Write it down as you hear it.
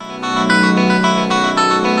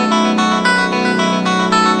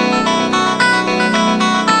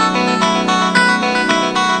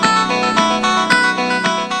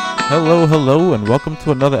Hello, and welcome to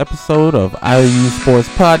another episode of IU Sports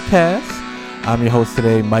Podcast. I'm your host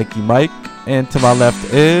today, Mikey Mike, and to my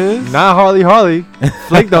left is... Not Harley.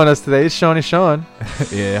 Flaked on us today. It's Sean.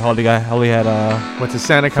 Yeah, Harley had... Went to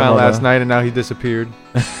SantaCon last night, and now he disappeared.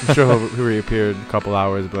 I'm sure he'll reappear in a couple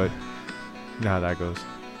hours, but you know how that goes.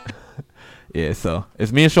 Yeah, so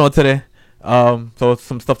it's me and Sean today. So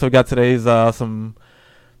some stuff that we got today is some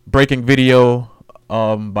breaking video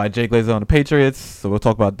by Jay Glazer on the Patriots. So we'll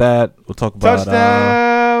talk about that. We'll talk about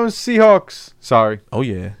touchdown Seahawks. Sorry. Oh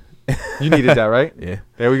yeah. You needed that, right? Yeah.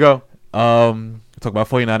 There we go. We'll talk about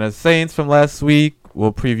 49ers Saints from last week.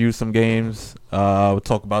 We'll preview some games. We'll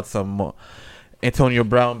talk about some Antonio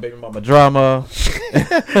Brown baby mama drama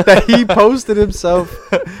that he posted himself,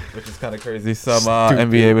 which is kind of crazy. Some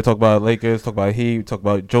NBA. We'll talk about Lakers. Talk about Heat. Talk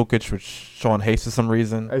about Jokic, which Sean hates for some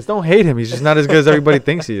reason. I just don't hate him. He's just not as good as everybody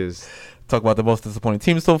thinks he is. Talk about the most disappointing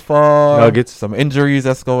team so far. Nuggets. Some injuries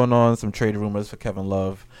that's going on. Some trade rumors for Kevin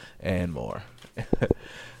Love and more.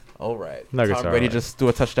 All right. Nuggets Tom Brady just threw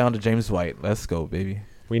a touchdown to James White. Let's go, baby.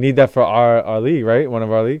 We need that for our league, right? One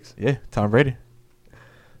of our leagues. Yeah, Tom Brady.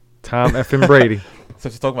 Tom effing Brady. So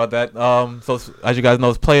just talking about that. So as you guys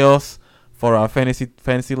know, it's playoffs for our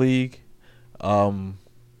fantasy league. We're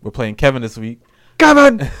playing Kevin this week.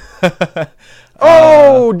 Kevin.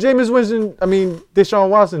 Jameis Winston. I mean, Deshaun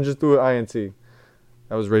Watson just threw an INT.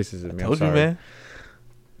 That was racist of me. Told you, man.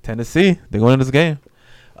 Tennessee, they're going in this game.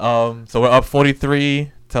 So we're up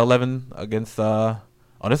 43-11 against.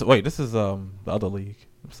 This is the other league.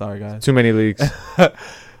 I'm sorry, guys. Too many leagues. By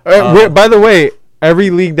the way, every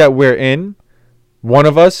league that we're in, one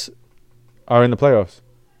of us are in the playoffs.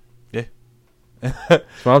 Yeah. That's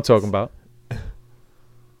what I'm talking about.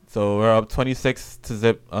 So we're up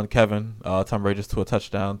 26-0 on Kevin. Tom Brady just threw a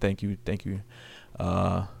touchdown. Thank you.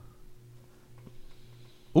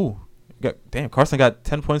 Carson got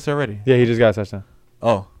 10 points already. Yeah, he just got a touchdown.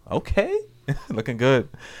 Oh, okay. Looking good.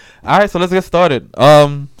 All right, so let's get started.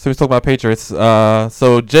 So we talk about Patriots.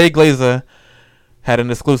 So Jay Glazer had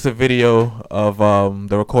an exclusive video of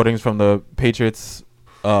the recordings from the Patriots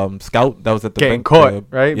scout that was at the getting caught,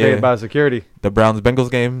 right? Yeah, by security. The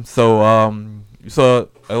Browns-Bengals game. So you saw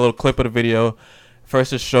a little clip of the video.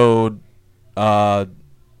 First, it showed the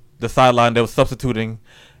sideline. They were substituting,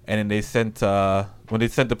 and then they sent when they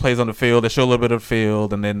sent the plays on the field, they showed a little bit of the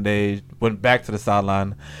field, and then they went back to the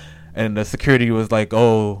sideline, and the security was like,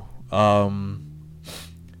 "Oh,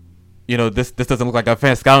 this doesn't look like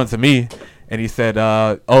advanced scouting to me." And he said,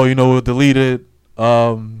 we'll delete it.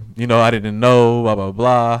 I didn't know, blah, blah,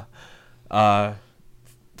 blah.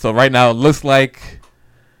 So right now it looks like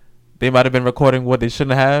they might have been recording what they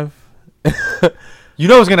shouldn't have. You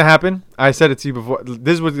know what's going to happen? I said it to you before.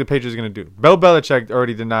 This is what the Patriots are going to do. Bill Belichick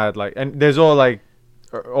already denied, and there's all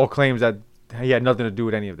claims that he had nothing to do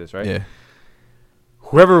with any of this, right? Yeah.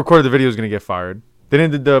 Whoever recorded the video is going to get fired.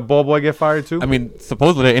 Didn't the ball boy get fired too? I mean,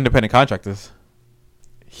 supposedly they're independent contractors.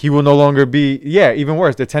 He will no longer be, even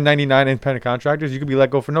worse. They're 1099 independent contractors. You could be let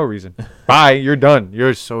go for no reason. Bye. You're done.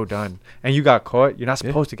 You're so done. And you got caught. You're not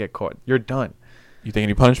supposed to get caught. You're done. You think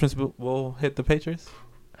any punishments will hit the Patriots?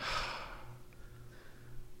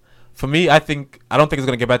 For me, I don't think it's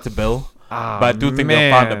going to get back to Bill. But I do think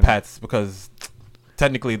they'll find the Pats because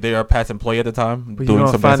technically they are Pats employee at the time. But doing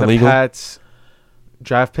something illegal. You don't find the Pats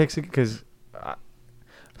draft picks because...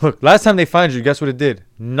 Look, last time they fined you, guess what it did?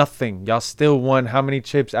 Nothing. Y'all still won how many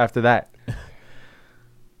chips after that?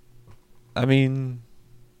 I mean...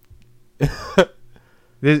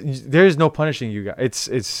 There's no punishing you guys.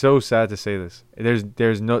 It's so sad to say this.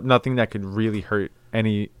 There's nothing that could really hurt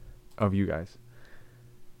any of you guys.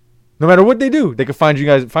 No matter what they do, they could find you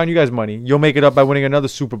guys money. You'll make it up by winning another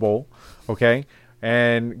Super Bowl, okay?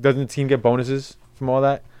 And doesn't the team get bonuses from all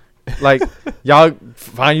that? Like, y'all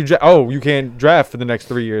find you can't draft for the next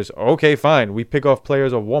 3 years. Okay, fine. We pick off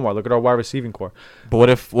players of Walmart. Look at our wide receiving core. But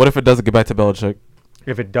what if it doesn't get back to Belichick?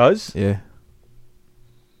 If it does? Yeah.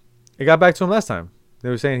 It got back to him last time. They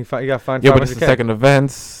were saying he got fined $500K. Yeah, but it's the second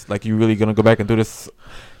events. Like, you really going to go back and do this?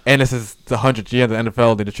 And this is the 100th year of the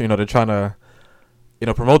NFL. They're trying to,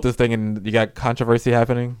 promote this thing, and you got controversy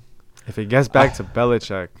happening. If it gets back to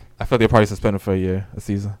Belichick. I feel they'll probably suspend him for a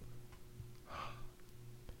season.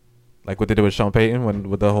 Like what they did with Sean Payton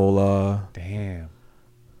with the whole... Damn.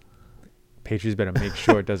 Patriots better make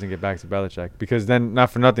sure it doesn't get back to Belichick. Because then, not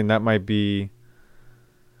for nothing, that might be...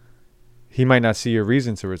 He might not see a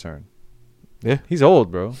reason to return. Yeah. He's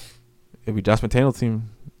old, bro. It'll be Josh McDaniels' team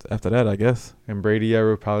after that, I guess. And Brady era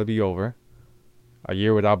would probably be over. A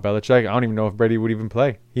year without Belichick, I don't even know if Brady would even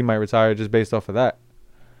play. He might retire just based off of that.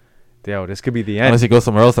 Yo, this could be the end. Unless he goes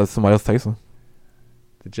somewhere else that somebody else takes him.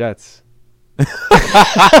 The Jets.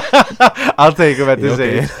 I'll take him at this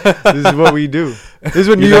age. This is what we do. This is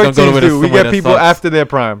what New He's not York gonna go teams to do. We somewhere get that people sucks. after their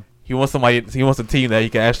prime. He wants somebody. He wants a team that he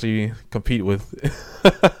can actually compete with.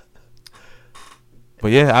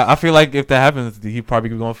 But yeah, I feel like if that happens, he probably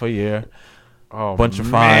be going for a year. Oh, Bunch of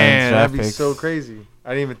fines, man, draft that'd be picks. so crazy. I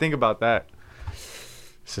didn't even think about that.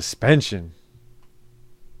 Suspension.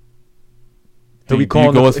 He'll be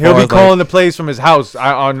calling. The plays from his house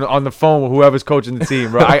on the phone with whoever's coaching the team,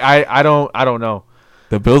 bro. I don't know.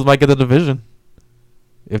 The Bills might get the division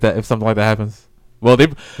if something like that happens. Well, The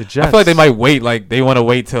Jets. I feel like they might wait. Like they want to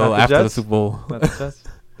wait till Not the after the Jets? Super Bowl. Not the Jets.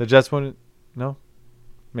 The Jets wouldn't. No,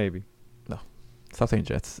 maybe. Stop saying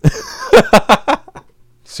Jets.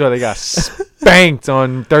 So they got spanked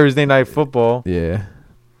on Thursday Night Football. Yeah,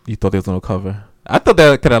 you thought they was gonna cover. I thought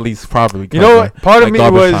they could at least probably cover. You know what? Part of like me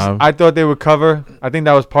garbage was time. I thought they would cover. I think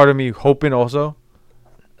that was part of me hoping also,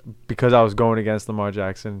 because I was going against Lamar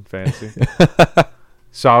Jackson fantasy.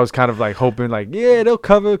 So I was kind of like hoping, like, yeah, they'll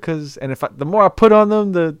cover. The more I put on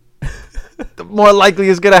them, the more likely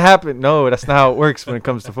it's gonna happen. No, that's not how it works when it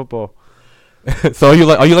comes to football. So are you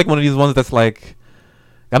like one of these ones that's like,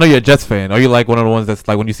 I know you're a Jets fan. Are you like one of the ones that's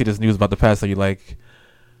like when you see this news about the past, are you like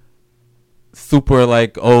super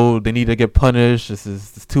like, oh, they need to get punished? This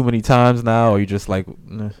is too many times now. Or are you just like,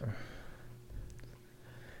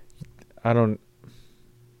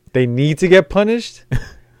 They need to get punished.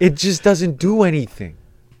 It just doesn't do anything.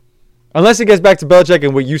 Unless it gets back to Belichick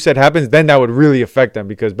and what you said happens, then that would really affect them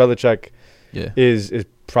because Belichick is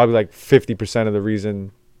probably like 50% of the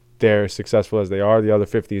reason they're successful as they are. The other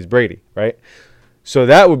 50 is Brady, right? So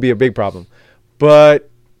that would be a big problem.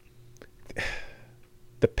 But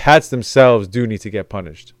the Pats themselves do need to get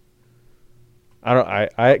punished.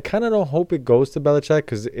 I kind of don't hope it goes to Belichick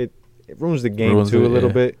because it ruins the game a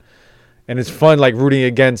little bit. And it's fun like rooting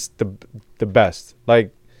against the best.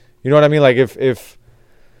 Like, you know what I mean? Like if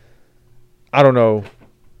I don't know,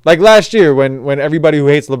 like last year when everybody who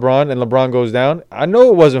hates LeBron and LeBron goes down, I know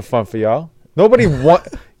it wasn't fun for y'all. Nobody you want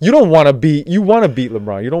to beat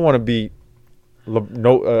LeBron. You don't want to beat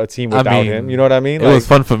a team without him. You know what I mean? It was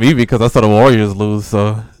fun for me because I saw the Warriors lose.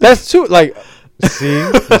 So that's true. Like, you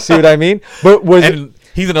see what I mean? But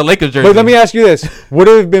he's in a Lakers jersey. But let me ask you this: would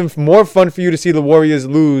it have been more fun for you to see the Warriors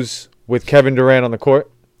lose with Kevin Durant on the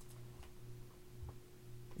court?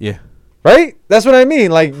 Yeah. Right? That's what I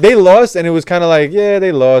mean. Like, they lost, and it was kind of like, yeah,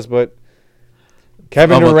 they lost, but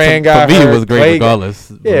Kevin Durant got hurt. For me, it was great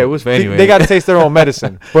regardless. Yeah, it was. Anyway. They got to taste their own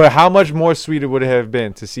medicine. But how much more sweet it would have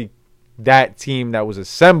been to see that team that was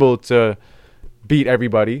assembled to beat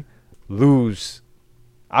everybody lose.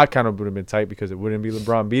 I kind of would have been tight because it wouldn't be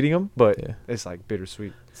LeBron beating them, but it's like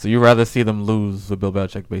bittersweet. So you'd rather see them lose with Bill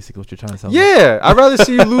Belichick, basically, what you're trying to tell me? Yeah, I'd rather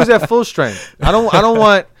see you lose at full strength. I don't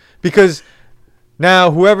want, because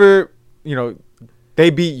now whoever, they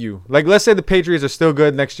beat you. Like, let's say the Patriots are still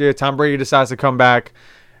good next year. Tom Brady decides to come back,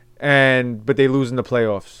 but they lose in the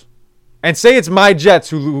playoffs. And say it's my Jets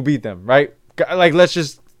who beat them, right? Like, let's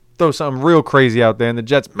just throw something real crazy out there, and the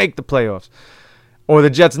Jets make the playoffs. Or the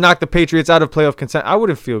Jets knock the Patriots out of playoff content. I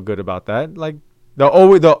wouldn't feel good about that. Like,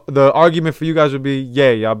 the argument for you guys would be,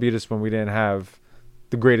 yeah, y'all beat us when we didn't have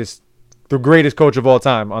the greatest coach of all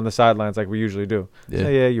time on the sidelines like we usually do. Yeah,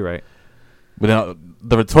 yeah, you're right. But then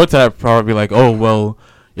the retort to that would probably be like, oh, well,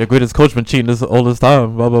 your greatest coach been cheating all this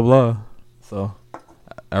time, blah, blah, blah. So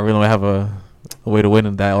I really don't have a way to win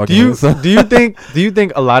in that argument. Do you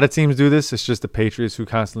think a lot of teams do this? It's just the Patriots who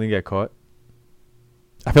constantly get caught?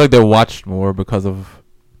 I feel like they're watched more because of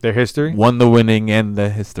their history? One, the winning and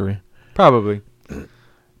the history. Probably,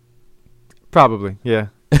 yeah.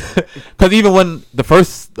 Because even when the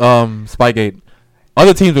first Spygate,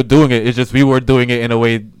 other teams were doing it. It's just we were doing it in a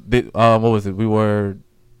way that, what was it? We were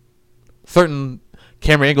certain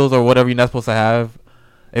camera angles or whatever you're not supposed to have.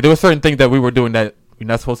 And there were certain things that we were doing that you're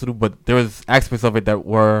not supposed to do, but there was aspects of it that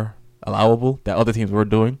were allowable that other teams were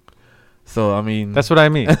doing. So, I mean. That's what I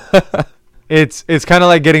mean. It's kind of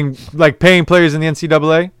like paying players in the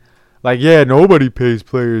NCAA. Like, yeah, nobody pays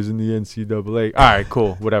players in the NCAA. All right,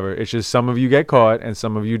 cool, whatever. It's just some of you get caught and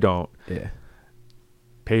some of you don't. Yeah.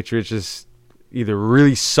 Patriots just either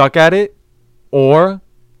really suck at it or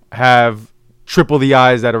have triple the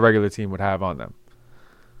eyes that a regular team would have on them.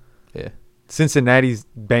 Yeah. Cincinnati's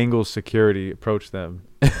Bengals security approached them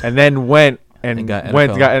and then went how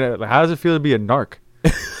does it feel to be a narc?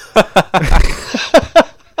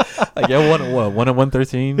 Like, yeah,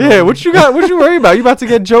 1-1-13. Yeah, what you worry about? You about to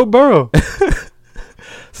get Joe Burrow.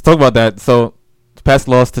 Let's talk about that. So, Pats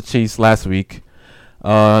lost to Chiefs last week.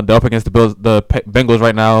 They're up against the Bills. The Bengals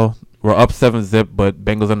right now. We're up 7-0, but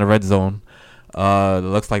Bengals in the red zone. It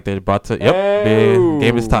looks like they're about to. Yep,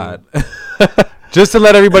 game is tied. Just to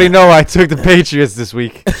let everybody know, I took the Patriots this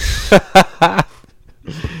week.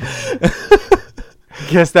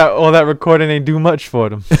 Guess that all that recording ain't do much for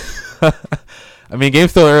them. I mean,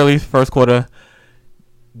 game's still early, first quarter.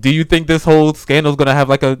 Do you think this whole scandal is gonna have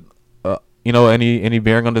like a, any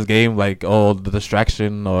bearing on this game? Like, oh, the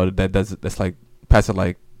distraction, or that's like Pats are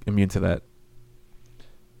like immune to that.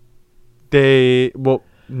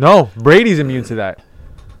 No, Brady's immune to that.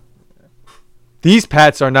 These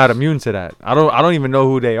Pats are not immune to that. I don't even know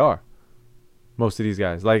who they are. Most of these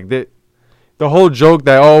guys, like the whole joke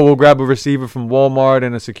that we'll grab a receiver from Walmart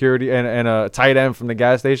and a security and a tight end from the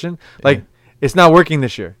gas station, like it's not working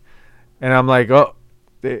this year. And I'm like,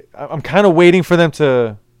 I'm kind of waiting for them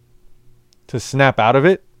to snap out of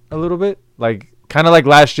it a little bit, like kind of like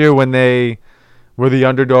last year when they were the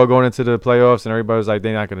underdog going into the playoffs and everybody was like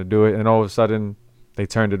they're not going to do it, and all of a sudden they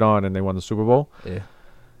turned it on and they won the Super Bowl. Yeah.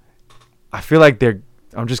 I feel like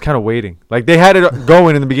I'm just kind of waiting. Like they had it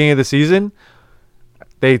going in the beginning of the season.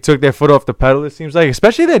 They took their foot off the pedal, it seems like,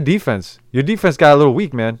 especially their defense. Your defense got a little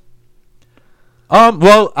weak, man.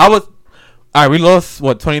 Well, all right, we lost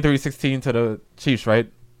 23-16 to the Chiefs,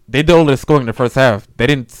 right? They did all the scoring in the first half. They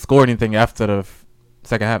didn't score anything after the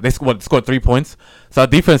second half. They scored 3 points. So our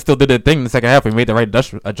defense still did their thing in the second half. We made the right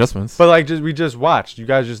adjustments. But like we just watched. You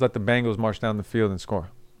guys just let the Bengals march down the field and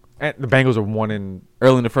score. And the Bengals are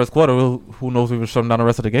early in the first quarter. Who knows? We will shut them down the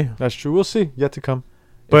rest of the game. That's true. We'll see. Yet to come.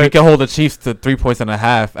 But if we can hold the Chiefs to 3 points and a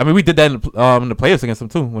half. I mean, we did that in the playoffs against them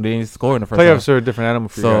too when they didn't score in the first half. Playoffs are a different animal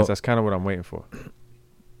for you guys. That's kind of what I'm waiting for.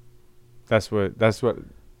 That's what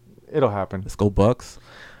it'll happen. Let's go Bucks.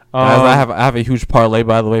 I have a huge parlay,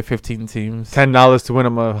 by the way. 15 teams. $10 to win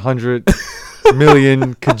them $100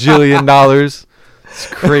 million kajillion dollars. It's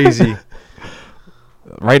crazy.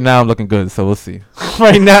 Right now, I'm looking good, so we'll see.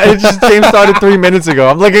 Right now, game started 3 minutes ago.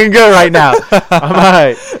 I'm looking good right now. I'm all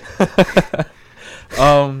right.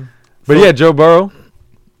 But yeah, Joe Burrow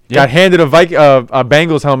got handed a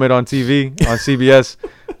Bengals helmet on TV on CBS.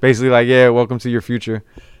 Basically, like, yeah, welcome to your future.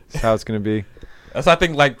 That's how it's gonna be. So I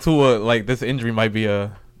think like Tua, like this injury might be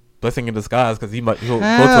a blessing in disguise because he'll go to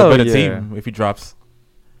a better team if he drops.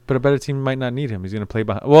 But a better team might not need him. He's gonna play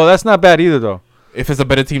behind. Well, that's not bad either, though. If it's a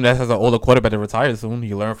better team that has an older quarterback that retires soon,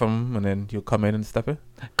 you learn from him, and then you'll come in and step in.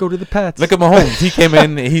 Go to the Pats. Look at Mahomes. He came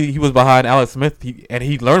in. He was behind Alex Smith, and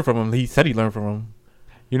he learned from him. He said he learned from him.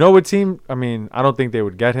 You know what team? I mean, I don't think they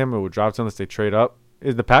would get him. It would drop unless they trade up.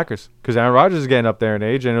 Is the Packers, because Aaron Rodgers is getting up there in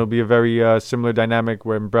age, and it'll be a very similar dynamic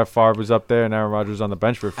when Brett Favre was up there and Aaron Rodgers was on the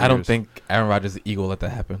bench for a few years. I don't think Aaron Rodgers' ego let that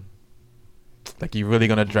happen. Like, you really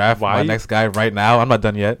gonna draft my next guy right now? I'm not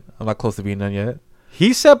done yet. I'm not close to being done yet.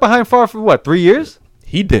 He sat behind Favre for what, 3 years?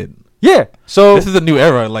 He did. Yeah. So this is a new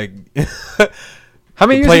era. Like, how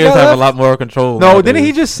many years players have a lot more control. No, didn't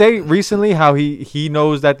he just say recently how he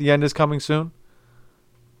knows that the end is coming soon?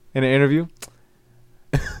 In an interview.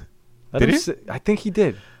 Did he? I think he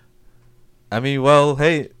did. I mean, well,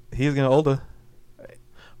 hey, he's getting older,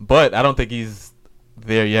 but I don't think he's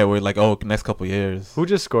there yet. We're like, next couple years. Who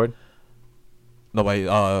just scored? Nobody.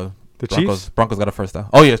 The Chiefs. Broncos got a first down.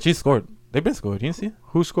 Oh yeah, Chiefs scored. They've been scored. You didn't see?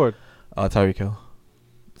 Who scored? Tyreek Hill.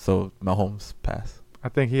 So Mahomes pass. I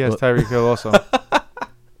think he has Tyreek Hill also.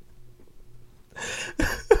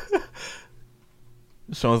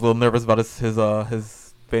 Sean's a little nervous about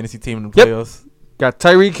his fantasy team in the playoffs. Got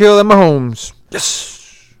Tyreek Hill and Mahomes.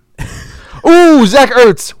 Yes. Ooh, Zach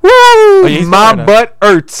Ertz. Woo! My butt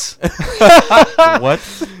Ertz. What?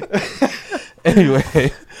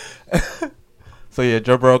 Anyway. So yeah,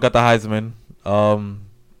 Joe Burrow got the Heisman.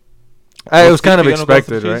 It was kind of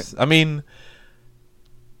expected, right? I mean,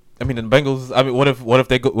 the Bengals. I mean, what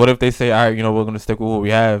if they say, all right, we're gonna stick with what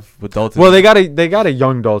we have with Dalton? Well, they got a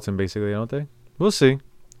young Dalton basically, don't they? We'll see.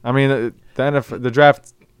 I mean, the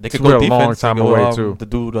draft. They could go defense. A long time away too. The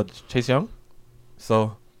dude Chase Young.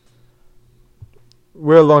 So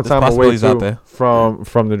we're a long time away too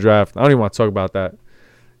from the draft. I don't even want to talk about that.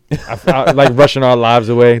 I like rushing our lives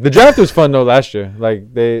away. The draft was fun though last year.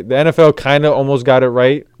 Like the NFL kind of almost got it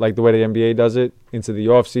right, like the way the NBA does it into the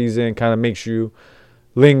off season. Kind of makes you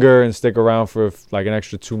linger and stick around for like an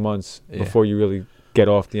extra 2 months before you really get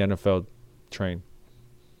off the NFL train.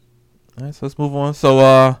 All right, so let's move on.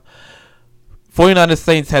 So 49ers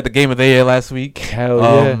Saints had the game of the year last week. Hell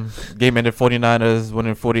yeah. Game ended 49ers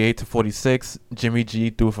winning 48-46. Jimmy G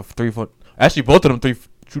threw for actually both of them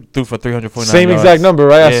threw for 349 Same yards. exact number,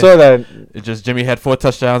 right? Yeah. I saw that. It just Jimmy had 4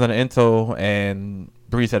 touchdowns and an into, and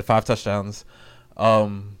Breeze had 5 touchdowns.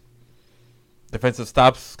 Defensive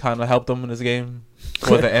stops kind of helped them in this game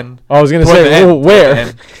toward the end. I was going to say,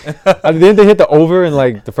 where? Didn't they hit the over in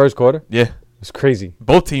like the first quarter? Yeah. It's crazy.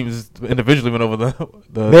 Both teams individually went over the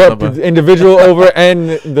The individual over and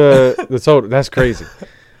the total. That's crazy.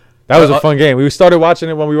 That was a fun game. We started watching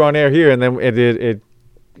it when we were on air here, and then it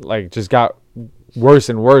like just got worse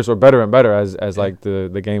and worse, or better and better as like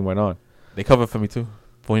the game went on. They covered for me too,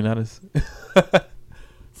 49ers.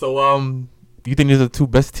 So you think these are the two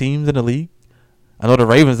best teams in the league? I know the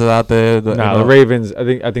Ravens are out there. The Ravens.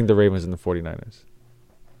 I think the Ravens and the 49ers.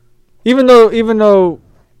 Even though,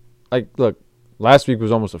 like, look, last week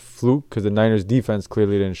was almost a fluke because the Niners defense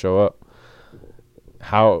clearly didn't show up.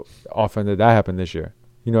 How often did that happen this year?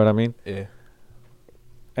 You know what I mean? Yeah.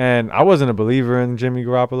 And I wasn't a believer in Jimmy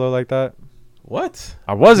Garoppolo like that. What?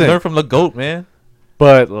 I wasn't. You learned from the GOAT, man.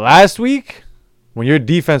 But last week, when your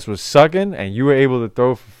defense was sucking and you were able to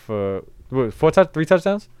throw for three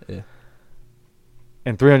touchdowns? Yeah.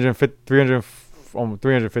 And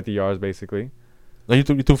 350 yards, basically. No, you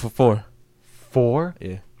threw for 4. 4?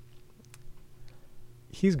 Yeah.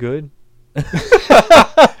 He's good.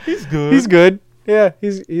 He's good. He's good. Yeah,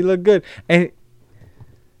 he looked good. And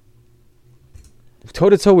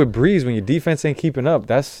toe-to-toe with Breeze when your defense ain't keeping up,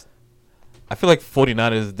 I feel like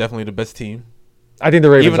 49ers is definitely the best team. I think the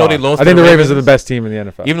Ravens I think the Ravens are the best team in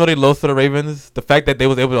the NFL. Even though they lost to the Ravens, the fact that they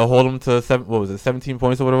was able to hold them to 17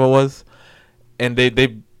 points or whatever it was, and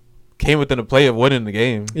they came within a play of winning the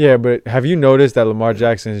game. Yeah, but have you noticed that Lamar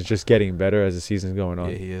Jackson is just getting better as the season's going on?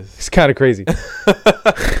 Yeah, he is. It's kind of crazy.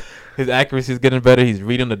 His accuracy is getting better. He's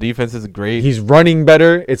reading the defense is great. He's running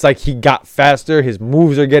better. It's like he got faster. His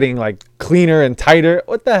moves are getting like cleaner and tighter.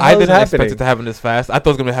 What the hell is happening? I didn't expect it to happen this fast. I thought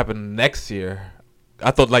it was going to happen next year. I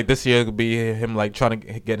thought like this year would be him like trying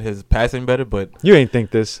to get his passing better, but you ain't think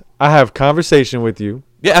this. I have conversation with you.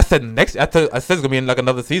 Yeah, I said next. I said it's gonna be in like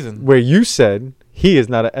another season. Where you said he is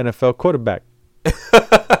not an NFL quarterback.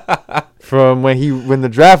 From when the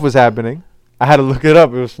draft was happening, I had to look it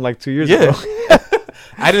up. It was from like 2 years ago.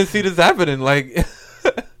 I didn't see this happening. Like,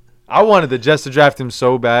 I wanted the Jets to draft him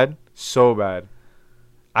so bad.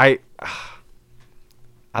 I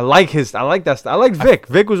like that. I like Vic.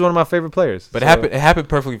 Vic was one of my favorite players. But it happened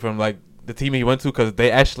perfectly from like the team he went to because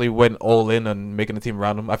they actually went all in on making the team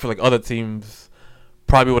around him. I feel like other teams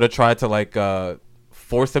probably would have tried to like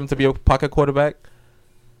force him to be a pocket quarterback.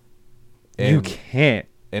 And, you can't.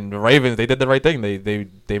 And the Ravens, they did the right thing.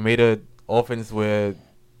 They made an offense where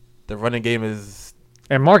the running game is.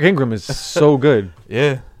 And Mark Ingram is so good.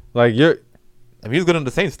 Yeah. Like you're. I mean, he's good on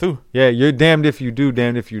the Saints too. Yeah, you're damned if you do,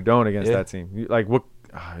 damned if you don't against that team.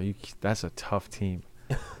 That's a tough team.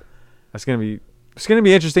 It's gonna be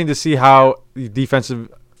interesting to see how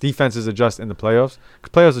defenses adjust in the playoffs.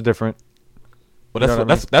 'Cause playoffs are different. Well,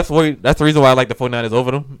 that's the reason why I like the 49ers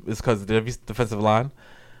over them is because of their defensive line.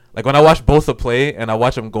 Like when I watch Bosa play and I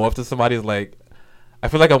watch him go after somebody, it's like I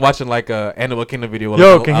feel like I'm watching like a Animal Kingdom video.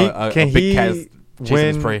 Yo, can he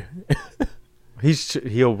win? His prey.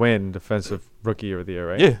 He'll win Defensive Rookie of the Year,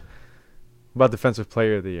 right? Yeah. What about Defensive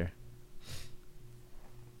Player of the Year?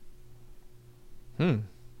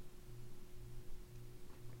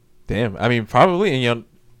 Damn. I mean, probably. And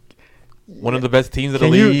one of the best teams of the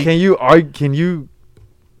league. Can you?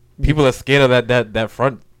 People are scared of that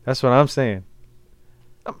front. That's what I'm saying.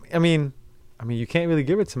 I mean, you can't really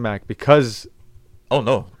give it to Mac because. Oh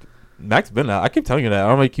no, Mac's been out. I keep telling you that. I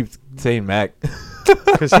don't really keep saying Mac.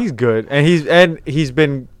 Because he's good, and he's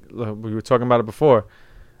been. We were talking about it before.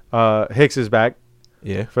 Hicks is back.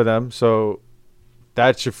 Yeah. For them, so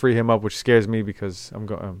that should free him up, which scares me because I'm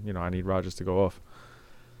going. I need Rodgers to go off.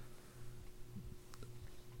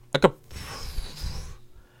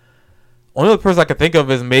 Only other person I could think of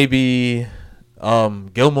is maybe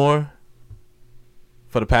Gilmore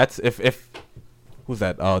for the Pats. If who's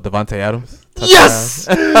that? Devontae Adams. Yes,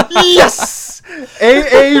 yes.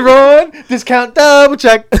 Ron, discount double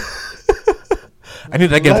check. I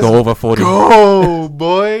need that game to go over 40. Go,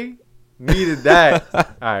 boy. Needed that. All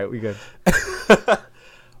right, we good.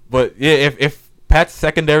 But yeah, if Pat's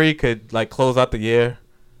secondary could like close out the year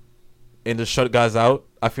and just shut guys out,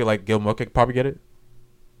 I feel like Gilmore could probably get it.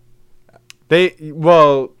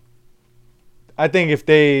 I think if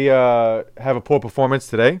they have a poor performance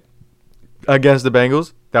today against the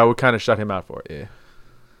Bengals, that would kind of shut him out for it. Yeah.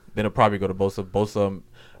 Then it'll probably go to Bosa.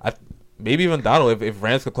 Maybe even Donald if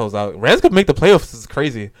Rams could close out. Rams could make the playoffs. It's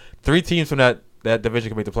crazy. 3 teams from that division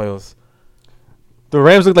could make the playoffs. The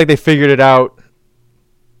Rams look like they figured it out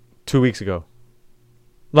 2 weeks ago.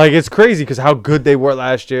 Like, it's crazy because how good they were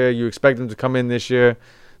last year. You expect them to come in this year.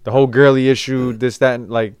 The whole Gurley issue, this, that, and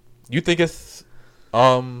like. You think it's,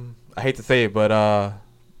 I hate to say it, but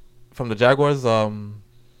from the Jaguars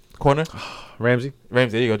corner? Ramsey,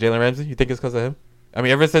 there you go. Jalen Ramsey. You think it's because of him? I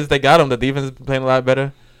mean, ever since they got him, the defense has been playing a lot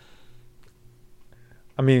better.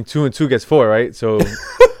 I mean, 2 and 2 gets 4, right? So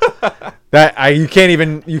you can't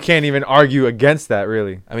even argue against that,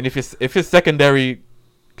 really. I mean, if your secondary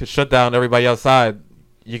could shut down everybody outside,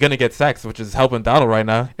 you're gonna get sacks, which is helping Donald right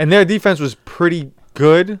now. And their defense was pretty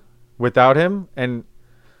good without him, and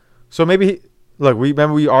so maybe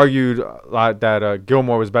we argued a lot that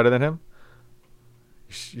Gilmore was better than him.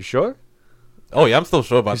 You sure? Oh yeah, I'm still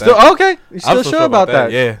sure about that. Okay, you still sure about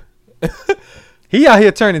that? Yeah. He out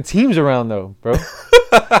here turning teams around though, bro.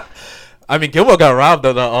 I mean, Gilmore got robbed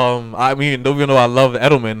of the I mean, even though I love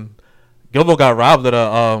Edelman, Gilmore got robbed of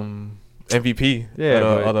the MVP. Yeah,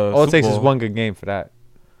 all it takes is one good game for that.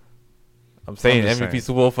 I'm saying MVP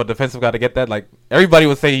Super Bowl for defensive guy to get that. Like, everybody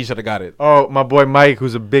would say he should have got it. Oh, my boy Mike,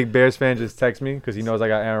 who's a big Bears fan, just texted me because he knows I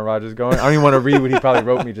got Aaron Rodgers going. I don't even want to read what he probably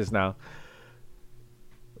wrote me just now.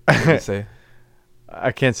 What did you say?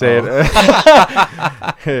 I can't say it.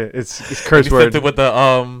 It's curse word. With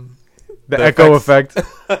the echo effect.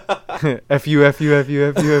 F-U, F-U,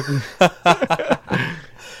 F-U, F-U, F-U.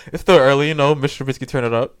 It's still early, you know. Mr. Trubisky, turn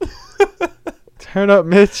it up. Turn up,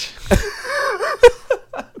 Mitch.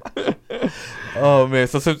 Oh, man.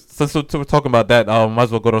 So since we're talking about that, might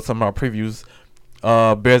as well go to some of our previews.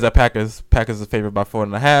 Bears at Packers. Packers is favored by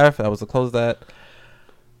 4.5. That was to close that.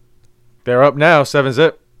 They're up now,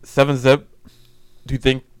 7-zip. 7-zip. Do you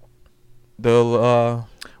think they'll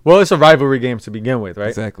Well, it's a rivalry game to begin with, right?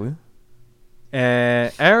 Exactly.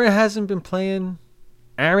 And Aaron hasn't been playing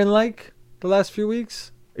Aaron-like the last few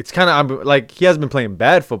weeks. It's kind of like he hasn't been playing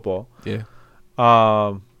bad football. Yeah.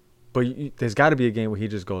 But there's got to be a game where he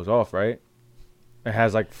just goes off, right? It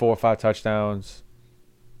has like 4 or 5 touchdowns.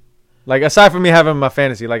 Like, aside from me having my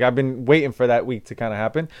fantasy, like, I've been waiting for that week to kind of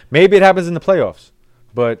happen. Maybe it happens in the playoffs,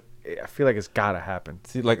 but I feel like it's got to happen.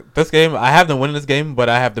 See, like, this game, I have them winning this game, but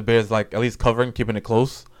I have the Bears, like, at least covering, keeping it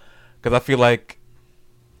close. Because I feel like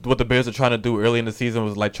what the Bears are trying to do early in the season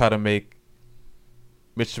was, like, try to make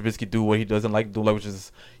Mitch Trubisky do what he doesn't like to do, like, which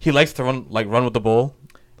is he likes to run with the ball.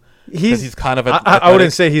 He's kind of I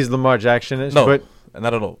wouldn't say he's Lamar Jackson-ish, no, but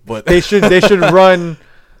not at all. But they should run.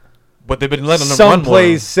 But they've been letting them some run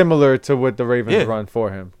plays more. Similar to what the Ravens run for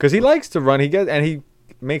him, because he likes to run. He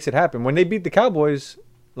makes it happen. When they beat the Cowboys,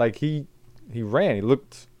 like he ran. He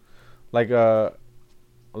looked like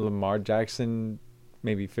Lamar Jackson,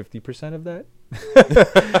 maybe 50% of that.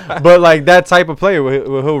 But like that type of player where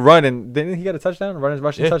he'll run, and didn't he get a touchdown, run his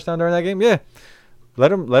rushing touchdown during that game? Yeah,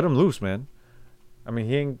 let him loose, man. I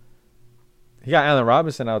mean, he got Allen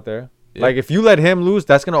Robinson out there. Yeah. Like, if you let him loose,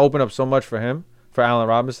 that's gonna open up so much for him, for Allen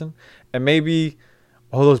Robinson, and maybe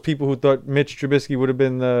all those people who thought Mitch Trubisky would have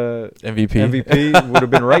been the MVP would have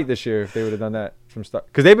been right this year if they would have done that from start,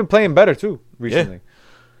 because they've been playing better too recently.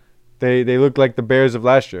 Yeah. They look like the Bears of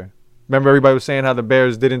last year. Remember, everybody was saying how the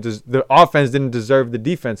Bears the offense didn't deserve the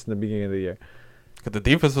defense in the beginning of the year. Because the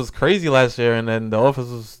defense was crazy last year, and then the offense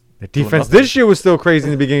was. The defense this year was still crazy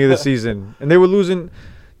in the beginning of the season, and they were losing.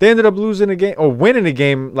 They ended up losing a game or winning a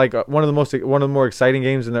game, like one of the more exciting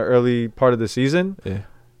games in the early part of the season. Yeah.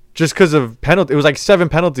 Just because of penalty, it was like 7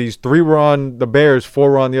 penalties. 3 were on the Bears, 4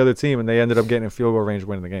 were on the other team, and they ended up getting a field goal range,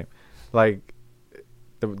 winning the game. Like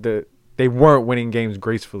they weren't winning games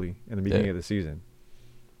gracefully in the beginning of the season.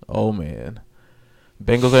 Oh man,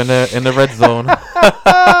 Bengals are in the red zone.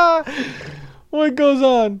 What goes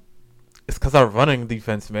on? It's because our running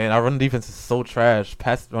defense, man. Our running defense is so trash.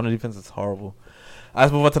 Pass running defense is horrible.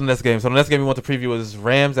 Let's move on to the next game. So the next game we want to preview is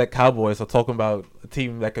Rams at Cowboys. So talking about a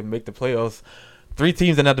team that can make the playoffs. 3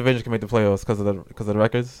 teams in that division can make the playoffs because of the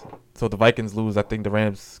records. So if the Vikings lose, I think the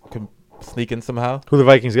Rams can sneak in somehow. Who the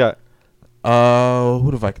Vikings got?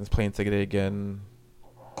 Who the Vikings playing today again?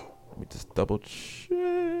 Let me just double check.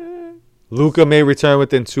 Luka may return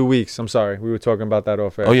within 2 weeks. I'm sorry, we were talking about that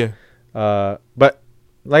off air. Oh yeah. But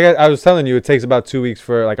like I was telling you, it takes about 2 weeks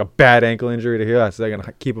for like a bad ankle injury to heal. So they're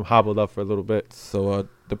gonna keep him hobbled up for a little bit. So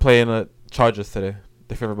they're playing the Chargers today.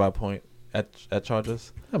 They're favored by a point at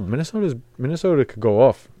Chargers. Yeah, Minnesota could go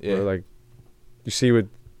off. Yeah. Like you see,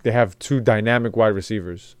 they have 2 dynamic wide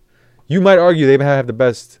receivers. You might argue they have the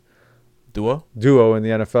best duo in the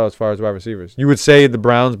NFL as far as wide receivers. You would say the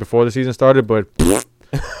Browns before the season started, but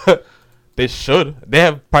they should. They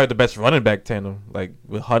have probably the best running back tandem, like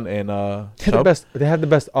with Hunt and Chubb. They have the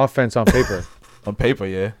best offense on paper. On paper,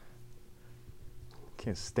 yeah.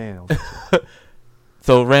 Can't stand them.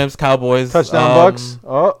 So Rams, Cowboys. Touchdown Bucks.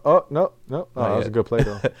 No. Oh, that was a good play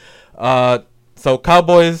though. So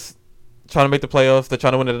Cowboys trying to make the playoffs. They're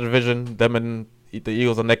trying to win the division. Them and the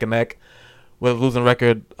Eagles are neck and neck with a losing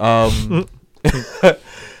record.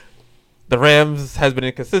 The Rams has been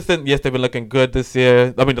inconsistent. Yes, they've been looking good this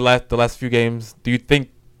year. I mean, the last few games. Do you think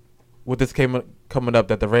with this coming up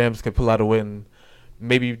that the Rams can pull out a win,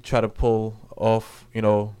 maybe try to pull off, And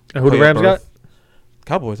who the play-in Rams got? berth.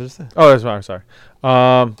 Cowboys, I just said. Oh, that's fine. I'm sorry.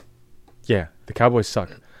 Yeah, the Cowboys suck.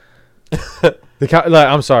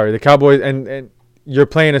 I'm sorry. The Cowboys and you're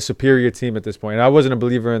playing a superior team at this point. And I wasn't a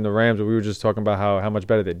believer in the Rams, but we were just talking about how much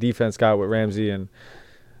better the defense got with Ramsey, and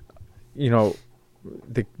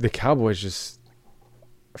the Cowboys just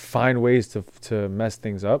find ways to mess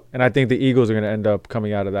things up. And I think the Eagles are going to end up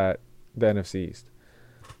coming out of the NFC East.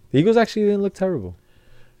 The Eagles actually didn't look terrible.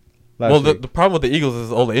 The problem with the Eagles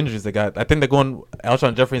is all the injuries they got. I think they're going.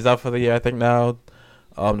 Alshon Jeffrey's out for the year, I think now.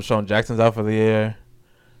 Deshaun Jackson's out for the year.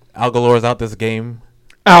 Al Galore's out this game.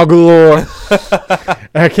 Al Galore.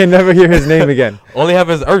 I can never hear his name again. All they have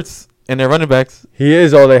is Ertz and their running backs. He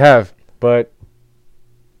is all they have. But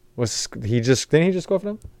didn't he just score for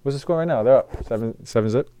them? What's the score right now? They're up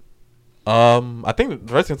 7-zip. I think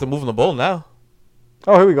the Redskins are moving the ball now.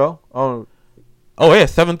 Oh, here we go. Oh yeah,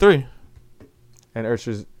 7-3. And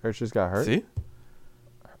Ertz just got hurt. See,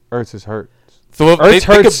 Ertz is hurt. So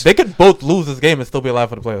if they could both lose this game and still be alive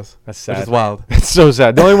for the playoffs. That's sad. Which is wild. That's so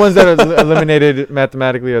sad. The only ones that are eliminated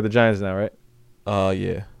mathematically are the Giants now, right?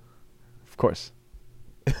 Yeah. Of course.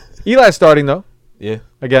 Eli's starting though. Yeah.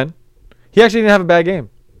 Again, he actually didn't have a bad game.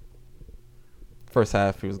 First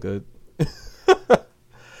half, he was good.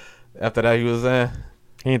 After that, he was.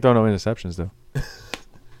 He ain't throwing no interceptions though.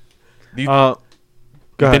 Do you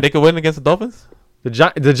think they could win against the Dolphins? The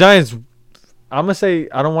Giants. I'm gonna say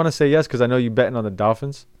I don't want to say yes because I know you betting on the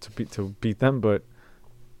Dolphins to beat them, but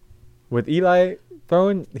with Eli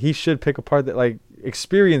throwing, he should pick apart that. Like,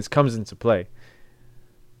 experience comes into play.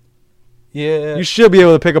 Yeah, you should be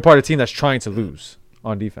able to pick apart a team that's trying to lose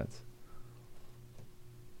on defense.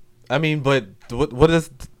 I mean, but what has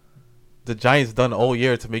the Giants done all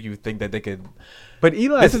year to make you think that they could? But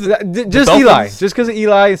Eli, Eli, just because of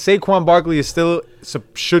Eli, Saquon Barkley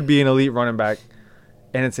should be an elite running back.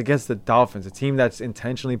 And it's against the Dolphins, a team that's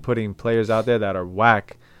intentionally putting players out there that are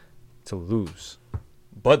whack to lose.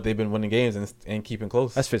 But they've been winning games and keeping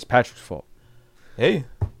close. That's Fitzpatrick's fault. Hey,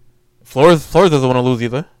 Flores doesn't want to lose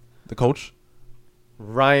either. The coach.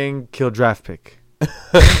 Ryan killed draft pick.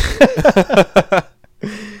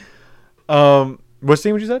 What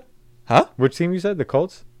team you said? Huh? Which team you said? The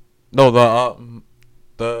Colts? No,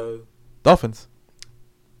 the Dolphins.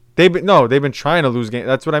 They've been trying to lose games.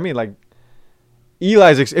 That's what I mean. Like,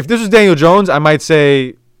 if this was Daniel Jones, I might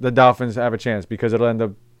say the Dolphins have a chance because it'll end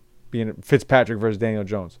up being Fitzpatrick versus Daniel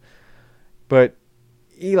Jones. But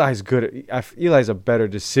Eli's good. Eli's a better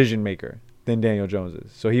decision maker than Daniel Jones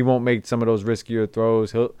is, so he won't make some of those riskier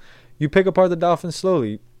throws. You pick apart the Dolphins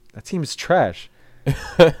slowly. That team is trash.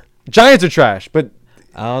 Giants are trash, but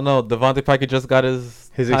I don't know. Devontae Parker just got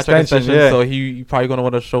his extension, yeah. So he probably gonna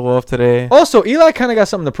want to show off today. Also, Eli kind of got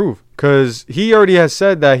something to prove because he already has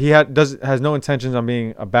said that he has no intentions on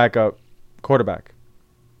being a backup quarterback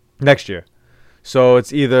next year. So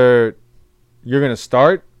it's either you're gonna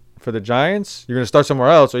start for the Giants, you're gonna start somewhere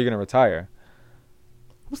else, or you're gonna retire.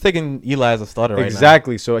 Who's taking Eli as a starter right now?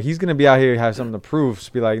 Exactly. So he's gonna be out here have something to prove.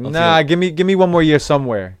 Just be like, nah, give me one more year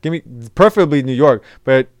somewhere. Give me preferably New York,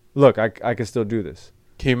 but look, I can still do this.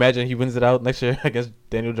 Can you imagine he wins it out next year against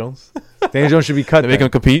Daniel Jones? Daniel Jones should be cut. They make him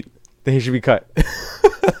compete. Then he should be cut.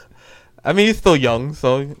 I mean, he's still young,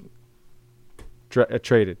 so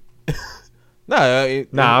traded.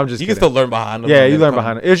 I'm just. You can still learn behind him. Yeah, you learn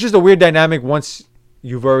behind him. It's just a weird dynamic once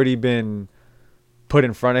you've already been put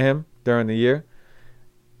in front of him during the year,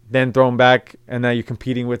 then thrown back, and now you're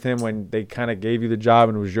competing with him when they kind of gave you the job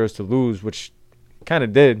and it was yours to lose, which kind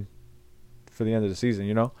of did for the end of the season,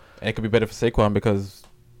 And it could be better for Saquon because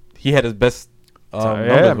he had his best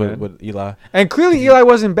numbers with Eli. And clearly Eli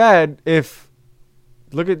wasn't bad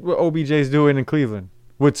look at what OBJ's doing in Cleveland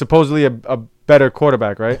with supposedly a better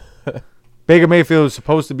quarterback, right? Baker Mayfield is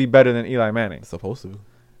supposed to be better than Eli Manning. It's supposed to be.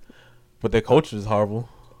 But their coach is horrible.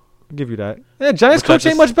 I'll give you that. Yeah, Giants coach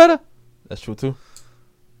ain't much better. That's true, too.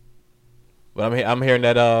 But I'm hearing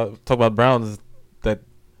that, talk about Browns, that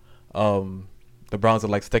the Browns are,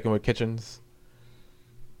 like, sticking with Kitchens.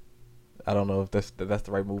 I don't know if that's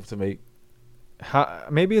the right move to make.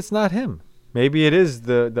 Maybe it's not him. Maybe it is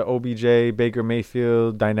the OBJ Baker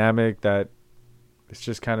Mayfield dynamic that it's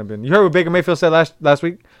just kind of been. You heard what Baker Mayfield said last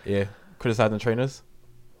week? Yeah, criticizing trainers.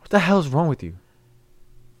 What the hell is wrong with you?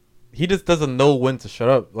 He just doesn't know when to shut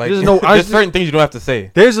up. Like, there's certain things you don't have to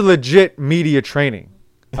say. There's a legit media training.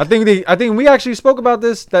 I think we actually spoke about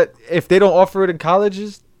this, that if they don't offer it in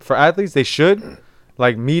colleges for athletes, they should.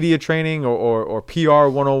 Like media training or PR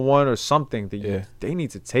 101 or something that they need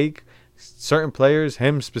to take. Certain players,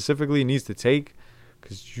 him specifically, needs to take,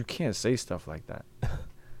 because you can't say stuff like that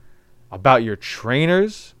about your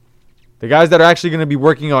trainers. The guys that are actually going to be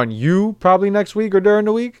working on you probably next week or during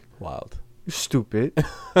the week. Wild. You stupid.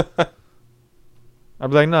 I'd be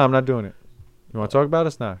like, no, I'm not doing it. You want to talk about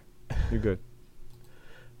us? Nah. You're good.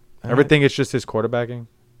 Everything is just his quarterbacking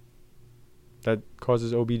that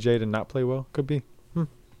causes OBJ to not play well. Could be.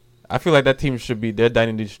 I feel like that team should be their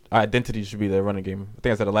identity should be their running game. I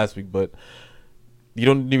think I said it last week, but you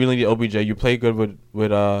don't really need OBJ. You play good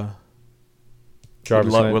with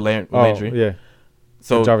Jarvis Landry. Oh, yeah.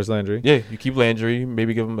 So with Jarvis Landry. Yeah, you keep Landry,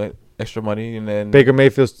 maybe give him extra money, and then Baker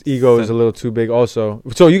Mayfield's ego is a little too big also.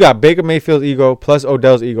 So you got Baker Mayfield's ego plus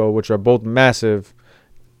Odell's ego, which are both massive.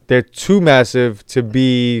 They're too massive to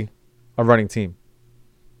be a running team.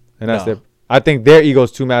 And that's I think their ego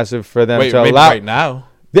is too massive for them to allow right now.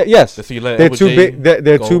 Yes, So you let they're OBJ too big.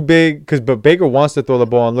 They're go. too big but Baker wants to throw the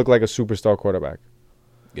ball and look like a superstar quarterback.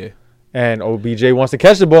 Yeah. And OBJ wants to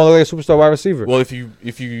catch the ball and look like a superstar wide receiver. Well, if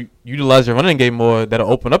you utilize your running game more, that'll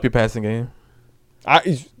open up your passing game.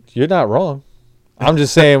 You're not wrong. I'm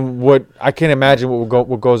just saying what I can't imagine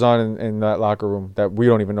what goes on in that locker room that we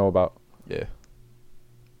don't even know about. Yeah.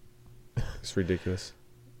 It's ridiculous.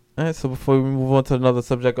 All right. So before we move on to another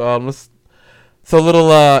subject, so a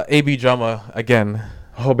little AB drama again.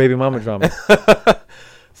 Oh, baby mama drama.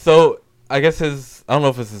 So I guess I don't know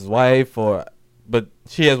if it's his wife but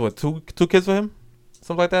she has what two kids for him,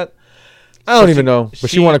 something like that. I don't even know, but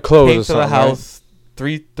she want to close came or to something. the house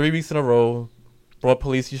 3 weeks in a row, brought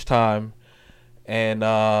police each time, and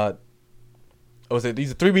was it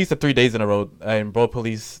these 3 weeks or 3 days in a row, and brought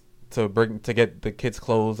police to get the kids'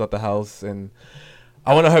 clothes out the house. And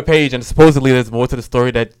I went on her page, and supposedly there's more to the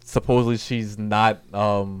story that supposedly she's not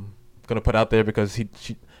gonna put out there because she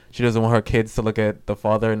doesn't want her kids to look at the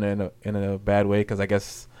father in a bad way, because I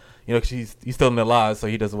guess he's still in their lives, so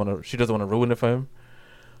she doesn't want to ruin it for him.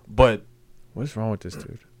 But what's wrong with this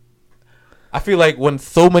dude? I feel like when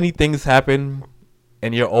so many things happen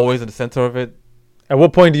and you're always in the center of it, at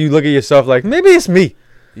what point do you look at yourself like, maybe it's me?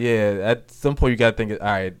 Yeah, at some point you gotta think, all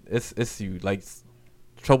right, it's you. Like,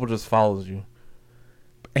 trouble just follows you.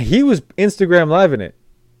 And he was Instagram living it.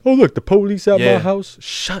 Oh, look, the police at my house.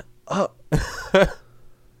 Shut up.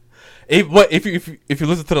 If you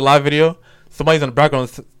listen to the live video, somebody's in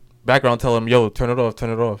the background telling him, yo, turn it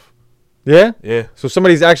off. Yeah? Yeah. So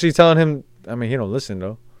somebody's actually telling him. I mean, he don't listen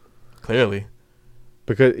though. Clearly.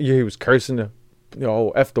 Because he was cursing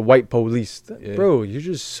F the white police. Yeah. Bro, you're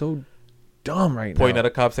just so dumb right now. Pointing at a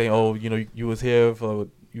cop saying, oh, you was here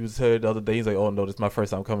the other day. He's like, oh no, this is my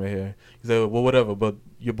first time coming here. He's like, well, whatever, but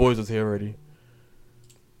your boys was here already.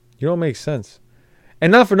 You don't make sense.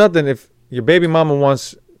 And not for nothing, if your baby mama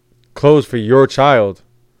wants clothes for your child,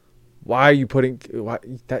 why are you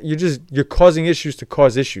you're causing issues to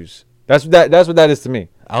cause issues. That's what that is to me.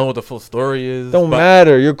 I don't know what the full story is. Don't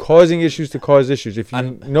matter. You're causing issues to cause issues. If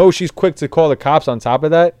you know she's quick to call the cops on top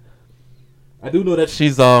of that. I do know that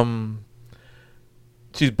she's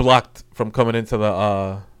blocked from coming into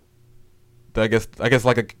the I guess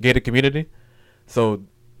like a gated community. So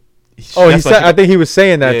I think he was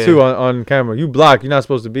saying that too on camera. You blocked. You're not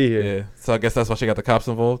supposed to be here. Yeah. So I guess that's why she got the cops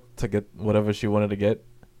involved, to get whatever she wanted to get.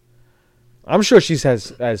 I'm sure she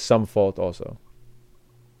has some fault also.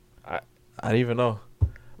 I don't even know.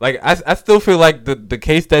 Like, I still feel like the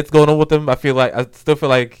case that's going on with them, I still feel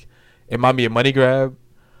like it might be a money grab.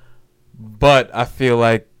 But I feel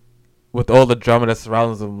like with all the drama that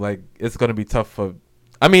surrounds them, like, it's going to be tough for...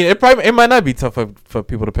 I mean, it might not be tough for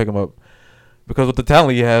people to pick him up. Because with the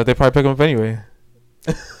talent you have, they probably pick him up anyway.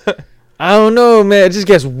 I don't know, man. It just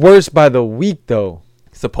gets worse by the week, though.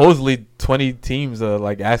 Supposedly, 20 teams are,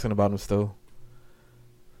 like, asking about him still.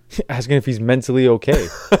 Asking if he's mentally okay.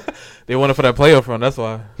 They want it for that playoff run, that's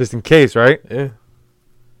why. Just in case, right? Yeah.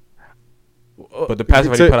 But the past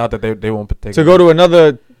already put out that they won't take to go to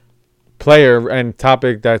another player and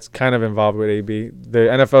topic that's kind of involved with AB. The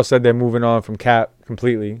NFL said they're moving on from Cap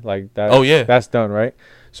completely. Like that. Oh, yeah. That's done, right?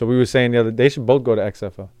 So we were saying the other day, they should both go to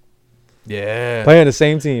XFL. Yeah. Play on the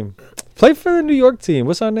same team. Play for the New York team.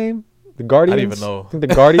 What's our name? The Guardians? I don't even know. I think the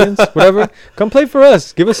Guardians, whatever. Come play for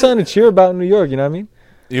us. Give us something to cheer about in New York, you know what I mean?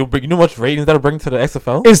 You know how much ratings that'll bring to the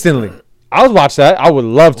XFL? Instantly. I would watch that. I would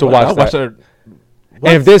love to watch that. And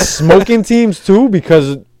if there's smoking teams too,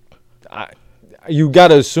 because you got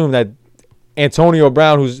to assume that Antonio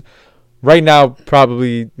Brown, who's right now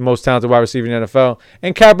probably most talented wide receiver in the NFL,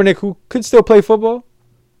 and Kaepernick, who could still play football,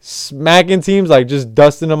 smacking teams, like just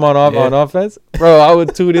dusting them on offense. Bro, I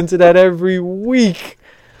would tune into that every week.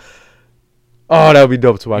 Oh, that would be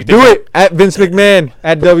dope to watch. Do it at Vince McMahon,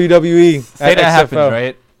 at WWE. Say that happens,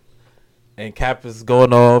 right? And Cap is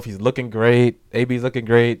going off. He's looking great. AB's looking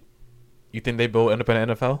great. You think they both end up in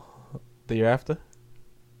the NFL the year after?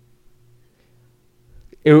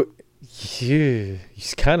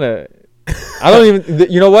 He's kind of. I don't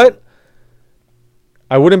even. You know what?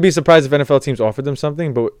 I wouldn't be surprised if NFL teams offered them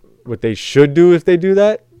something, but what they should do if they do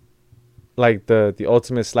that, like the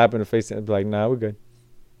ultimate slap in the face, and be like, nah, we're good.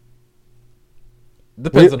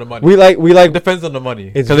 Depends on the money. We like. Depends on the money.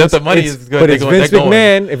 Because if the money is good, but it's Vince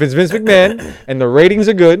McMahon. If it's Vince McMahon and the ratings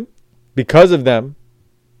are good because of them,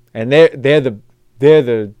 and they're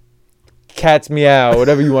the cat's meow,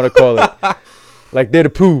 whatever you want to call it, like they're the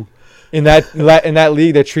poo in that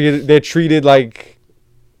league. They're treated like,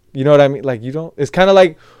 you know what I mean? Like you don't. It's kind of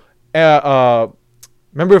like,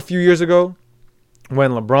 remember a few years ago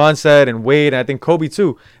when LeBron said and Wade and I think Kobe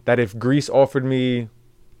too that if Greece offered me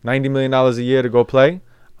 $90 million a year to go play,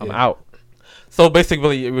 I'm out. So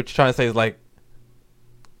basically, what you're trying to say is like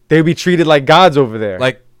they'd be treated like gods over there,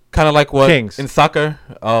 like kind of like what Kings in soccer.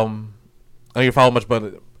 I don't follow much,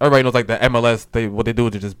 but everybody knows like the MLS. What they do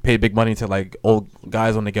is they just pay big money to like old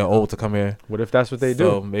guys when they get old to come here. What if that's what they do?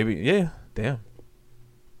 So maybe damn.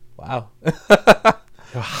 Wow.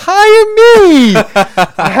 Hire me.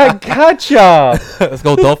 I gotcha. Let's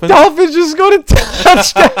go Dolphins. Dolphins just go to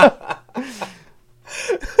touchdown.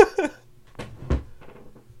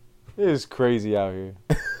 It is crazy out here.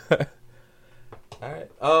 All right.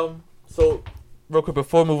 So real quick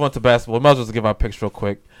before we move on to basketball, we might as well just give our picks real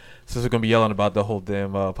quick, since we're gonna be yelling about the whole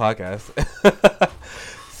damn podcast.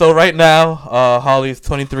 So right now, Holly's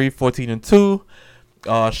 23, 14, and 2.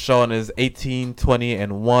 Sean is 18, 20,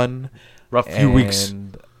 and 1. Rough few weeks.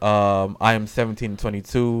 And I am 17,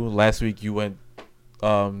 22. Last week you went 2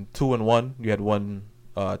 and 1. You had one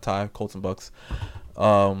tie, Colts and Bucks.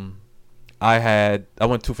 I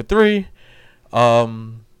went 2 for 3.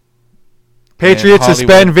 Patriot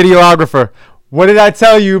suspend videographer. What did I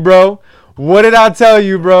tell you, bro?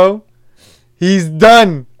 He's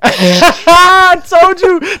done. I told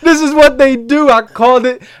you this is what they do. I called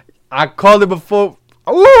it before.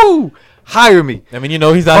 Ooh, hire me. I mean,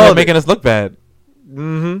 he's out here making us look bad.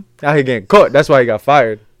 Out here getting caught. That's why he got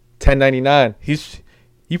fired. 1099.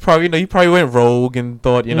 He probably went rogue and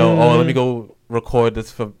thought, oh, let me go record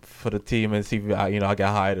this for the team and see if I get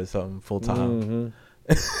hired or something full time.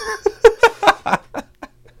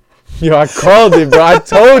 Yo, I called it, bro. I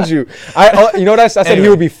told you. You know what I said? Anyway. He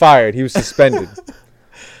would be fired. He was suspended.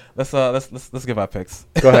 Let's give our picks.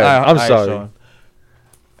 Go ahead. I'm sorry.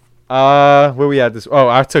 Where we at this? Oh,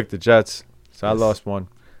 I took the Jets, so I lost one.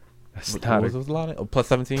 That's not was a lot. Plus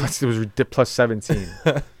 17. It was plus 17.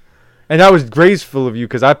 And that was graceful of you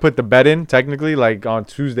because I put the bet in technically like on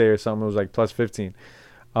Tuesday or something. It was like plus 15.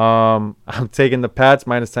 I'm taking the Pats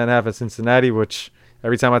minus 10.5 at Cincinnati, which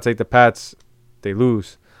every time I take the Pats, they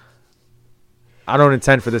lose. I don't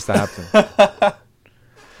intend for this to happen.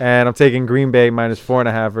 And I'm taking Green Bay minus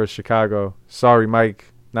 4.5 versus Chicago. Sorry, Mike.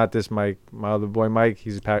 Not this Mike. My other boy, Mike.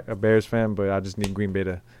 He's a Bears fan, but I just need Green Bay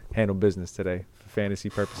to handle business today for fantasy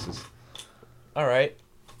purposes. All right.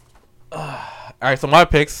 So my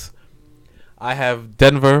picks. I have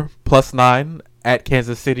Denver plus 9 at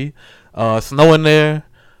Kansas City. Snow in there.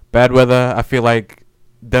 Bad weather. I feel like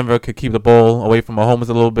Denver could keep the ball away from Mahomes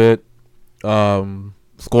a little bit.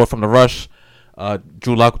 Score from the rush.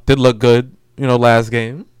 Drew Lock did look good, last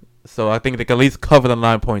game. So I think they can at least cover the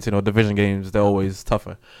 9 points. Division games, they're always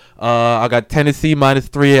tougher. I got Tennessee minus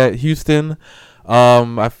 3 at Houston.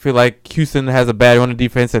 I feel like Houston has a bad running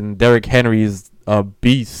defense, and Derrick Henry is a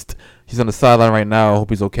beast. He's on the sideline right now. I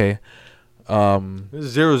hope he's okay. It's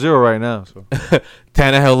 0-0 right now. So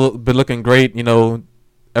Tannehill been looking great,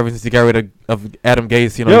 ever since he got rid of Adam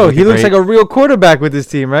Gase. He looks like a real quarterback with this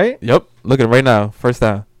team, right? Yep, look at him right now. First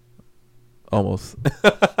down. Almost.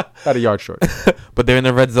 About a yard short. But they're in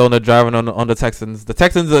the red zone. They're driving on the Texans. The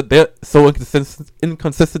Texans, they're so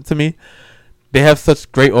inconsistent to me. They have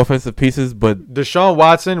such great offensive pieces, but Deshaun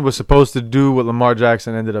Watson was supposed to do what Lamar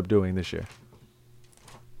Jackson ended up doing this year.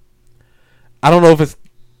 I don't know if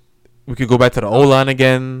we could go back to the O-line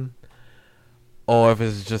again, or if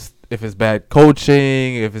it's bad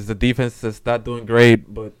coaching, if it's the defense that's not doing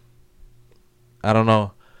great, but I don't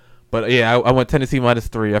know. But yeah, I went Tennessee minus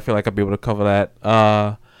 3. I feel like I'll be able to cover that.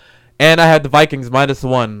 And I had the Vikings minus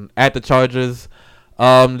 1 at the Chargers.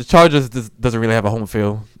 The Chargers doesn't really have a home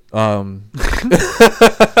field.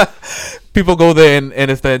 People go there and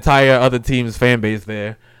it's the entire other team's fan base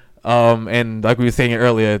there. And like we were saying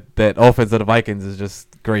earlier, that offense of the Vikings is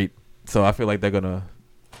just great. So I feel like they're gonna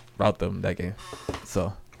rout them that game.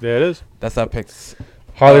 So there it is. That's our picks.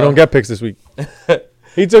 Harley don't get picks this week.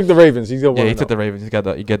 He took the Ravens. He took the Ravens. You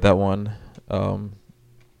get that one. All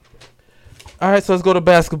right, so let's go to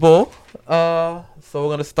basketball. So we're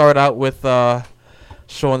gonna start out with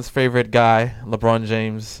Sean's favorite guy, LeBron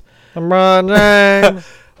James. LeBron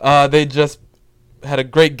James. They just had a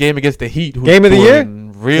great game against the Heat. Game of the year?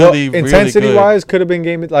 Really, well, intensity really wise, could have been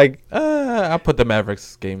game like. I put the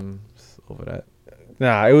Mavericks games over that.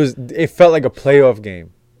 Nah, it felt like a playoff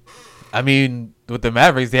game. I mean, with the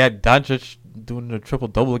Mavericks, they had Doncic doing a triple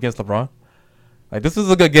double against LeBron. Like, this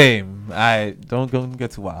was a good game. I don't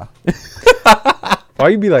get too wild. Why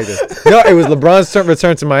you be like this? No, it was LeBron's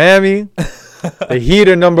return to Miami. The Heat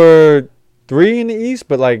are number 3 in the East,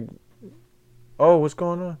 but like, oh, what's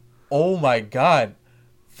going on? Oh my God!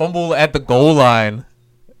 Fumble at the goal line.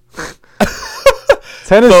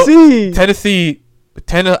 Tennessee.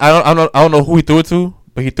 I don't know who he threw it to,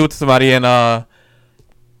 but he threw it to somebody, and the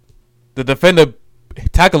defender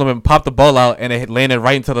tackled him and popped the ball out, and it landed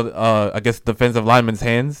right into the defensive lineman's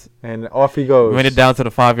hands, and off he goes. Went it down to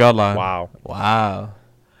the 5-yard line. Wow.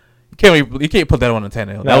 You can't put that on a 10.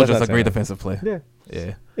 No, that was just a great defensive play. Yeah.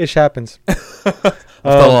 Ish happens.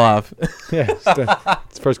 I'm still alive. Yeah,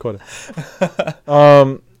 it's first quarter.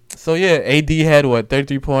 So yeah, AD had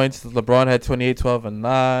 33 points. LeBron had 28, 12, and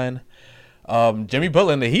 9. Jimmy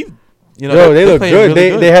Butler and the Heat. They look good.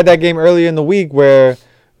 They had that game earlier in the week where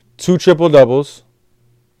 2 triple doubles.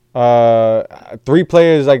 3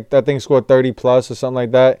 players like that thing scored 30 plus or something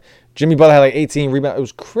like that. Jimmy Butler had like 18 rebounds. It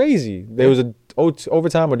was crazy. There was a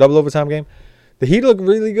overtime or double overtime game. The Heat look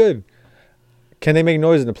really good. Can they make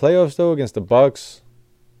noise in the playoffs though against the Bucks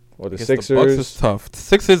or the Sixers? The Bucks is tough. The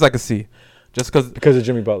Sixers I can see, just because of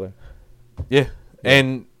Jimmy Butler. Yeah,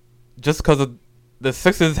 and just because of the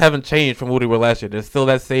Sixers haven't changed from what they were last year. They're still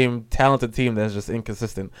that same talented team that's just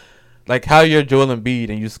inconsistent. Like how you're Joel Embiid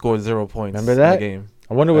and you scored 0 points. Remember that in the game?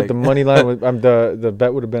 I wonder what the money line was. The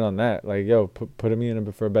bet would have been on that. Like, yo, put me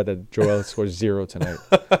in for a bet that Joel scores 0 tonight.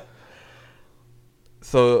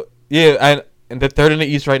 So yeah, and they're third in the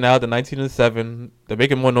East right now. They're 19-7. They're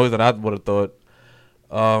making more noise than I would have thought.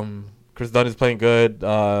 Chris Dunn is playing good.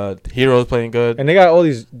 Hero's playing good, and they got all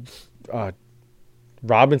these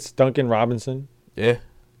Duncan Robinson. Yeah,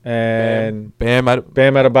 and Bam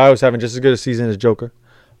Adebayo is having just as good a season as Joker.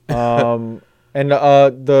 And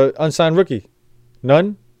the unsigned rookie,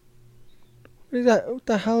 Nunn. What is that? What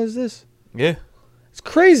the hell is this? Yeah, it's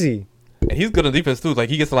crazy. And he's good on defense too. Like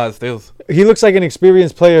he gets a lot of steals. He looks like an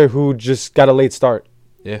experienced player who just got a late start.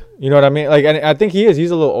 Yeah, you know what I mean. Like, and I think he is.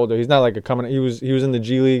 He's a little older. He's not like a coming. He was in the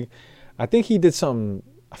G League. I think he did something.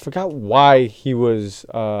 I forgot why he was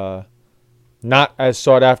not as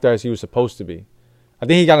sought after as he was supposed to be. I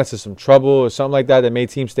think he got into some trouble or something like that made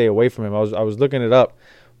teams stay away from him. I was looking it up,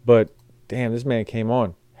 but damn, this man came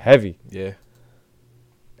on heavy. Yeah,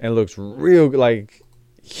 and looks real like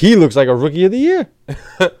he looks like a rookie of the year.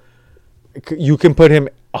 You can put him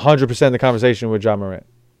 100% in the conversation with Ja Morant.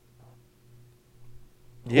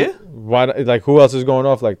 Yeah. Why? Like, who else is going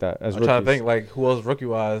off like that? As I'm trying to think, like, who else rookie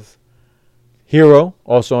wise? Hero,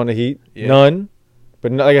 also on the Heat. Yeah. None.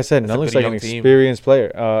 But like I said, None looks like an experienced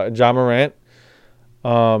player. Ja Morant.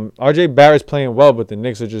 RJ Barrett's playing well, but the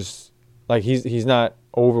Knicks are just like he's not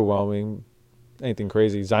overwhelming. Anything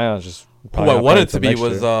crazy. Zion's just. Who I wanted to be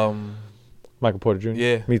was Michael Porter Jr.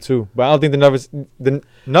 Yeah, me too. But I don't think the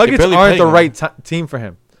Nuggets aren't the right team for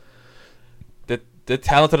him. They're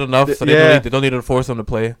talented enough, so they don't need to force him to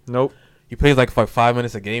play. Nope. He plays like for 5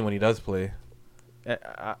 minutes a game when he does play.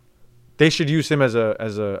 They should use him as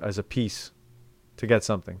a piece to get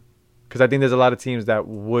something, because I think there's a lot of teams that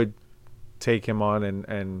would take him on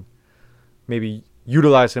and maybe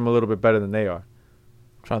utilize him a little bit better than they are.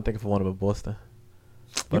 I'm trying to think if I want him in Boston.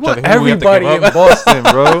 You want everybody in Boston,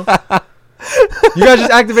 bro. You guys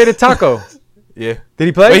just activated Taco. Yeah. Did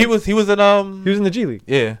he play? But he was in he was in the G League.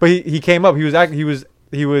 Yeah. But he came up. He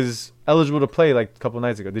was eligible to play like a couple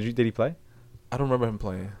nights ago. Did he play? I don't remember him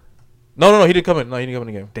playing. No, he didn't come in. No, he didn't come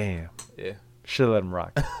in the game. Damn. Yeah. Should have let him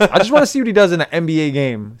rock. I just want to see what he does in an NBA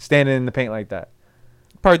game, standing in the paint like that.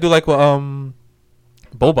 Probably do like what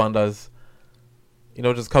Boban does. You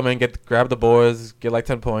know, just come in, grab the boards, get like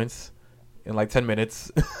 10 points in like 10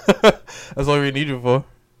 minutes. That's all we need you for.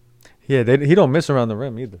 Yeah, he don't miss around the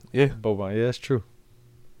rim either. Yeah. Boban. Yeah, that's true.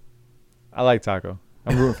 I like Taco.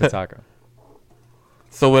 I'm rooting for Taco.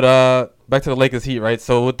 So with back to the Lakers Heat, right?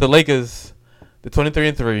 So with the Lakers, the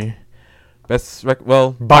 23-3, best record.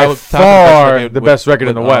 Well, by far the best record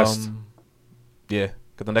in the West. Yeah,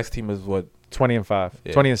 because the next team is what 20-5,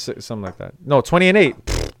 yeah. 20-6, something like that. No,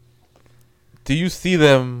 20-8. Do you see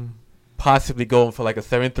them possibly going for like a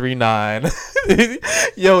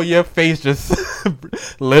 7-3-9? Yo, your face just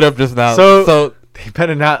lit up just now. So they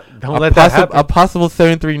better not. Don't let that happen. A possible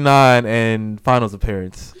 7-3-9 and finals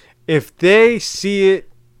appearance. If they see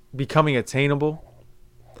it becoming attainable,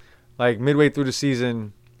 like midway through the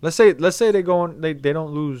season, Let's say they go on. They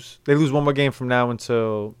don't lose. They lose one more game from now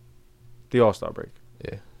until the All-Star break.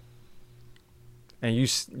 Yeah. And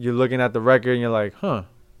you're looking at the record and you're like, huh?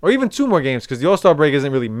 Or even 2 more games because the All-Star break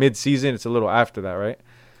isn't really mid-season. It's a little after that, right?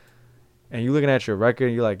 And you're looking at your record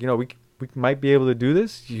and you're like, we might be able to do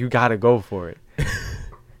this. You got to go for it.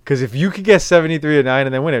 Because if you could get 73-9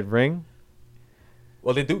 and then win it, ring.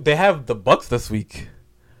 Well, they do. They have the Bucks this week.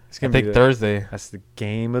 It's I gonna think be Thursday. That's the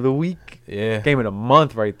game of the week. Yeah. Game of the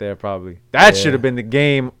month right there, probably. That should have been the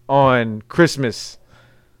game on Christmas.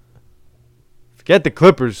 Forget the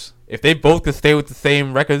Clippers. If they both could stay with the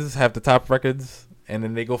same records, have the top records, and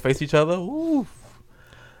then they go face each other, ooh.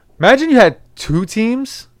 Imagine you had 2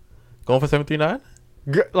 teams Going for 73-9?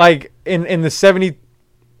 like in the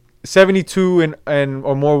 72 and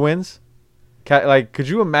or more wins. Like, could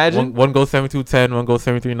you imagine? One goes 72-10, one goes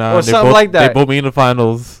 73-9. Or something like that. They both meet in the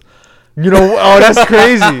finals. Oh, that's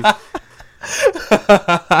crazy.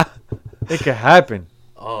 It could happen.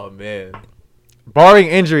 Oh, man. Barring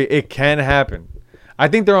injury, it can happen. I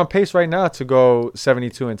think they're on pace right now to go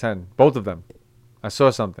 72-10. Both of them. I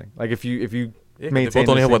saw something. Like if you maintain. They both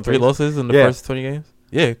only have 3 losses in the first 20 games.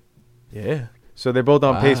 Yeah. Yeah. So they're both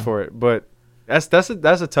on pace for it, but that's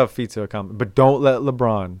a tough feat to accomplish. But don't let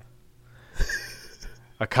LeBron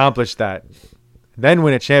accomplish that, then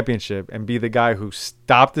win a championship and be the guy who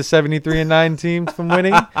stopped the 73-9 team from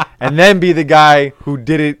winning, and then be the guy who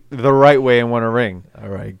did it the right way and won a ring. All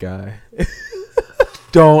right, guy.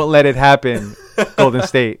 Don't let it happen, Golden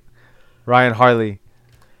State. Ryan Harley.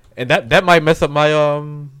 And that might mess up my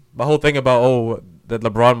my whole thing about that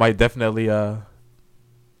LeBron might definitely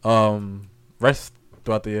rest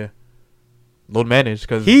throughout the year, load manage,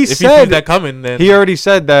 because if he sees that coming, then he already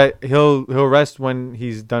said that he'll rest when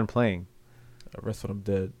he's done playing. I rest when I'm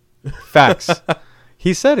dead. Facts.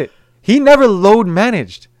 He said it. He never load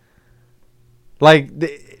managed. Like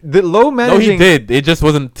the load managing. No, he did. It just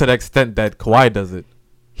wasn't to the extent that Kawhi does it.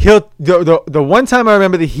 The one time I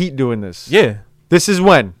remember the Heat doing this. Yeah. This is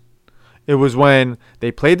when. It was when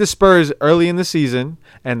they played the Spurs early in the season,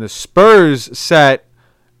 and the Spurs sat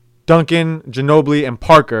Duncan, Ginobili, and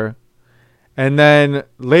Parker. And then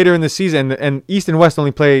later in the season, and East and West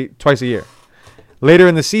only play twice a year. Later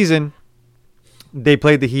in the season, they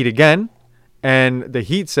played the Heat again, and the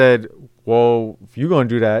Heat said, well, if you're going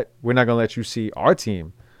to do that, we're not going to let you see our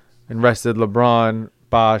team. And rested LeBron,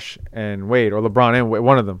 Bosh, and Wade, or LeBron and Wade,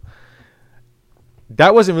 one of them.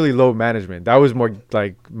 That wasn't really load management. That was more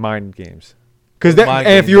like mind games. And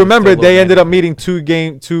if you remember, they ended up meeting 2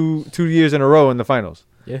 years in a row in the finals.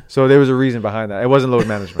 Yeah. So there was a reason behind that. It wasn't load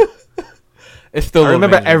management. It's still. I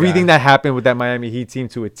remember everything that happened with that Miami Heat team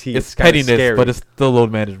to a T. It's pettiness, scary. But it's still load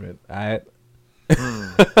management. All right.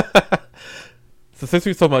 So since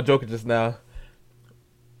we talking about Joker just now,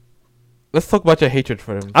 let's talk about your hatred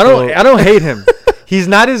for him. I don't hate him. He's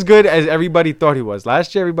not as good as everybody thought he was.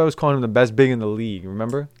 Last year, everybody was calling him the best big in the league.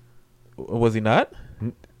 Remember? Was he not?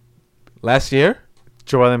 Last year?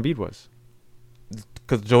 Joel Embiid was.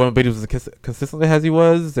 Because Joel Embiid was consistently as he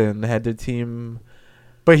was and had their team.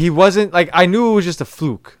 But he wasn't, like, I knew it was just a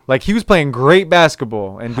fluke. Like, he was playing great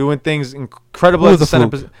basketball and doing things incredible at the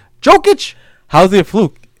center. Jokic! How's he a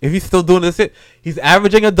fluke? If he's still doing this, he's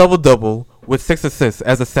averaging a double-double with 6 assists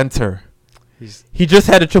as a center. He just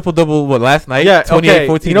had a triple-double, last night? Yeah, 28, okay.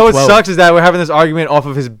 14, you know what 12. sucks is that we're having this argument off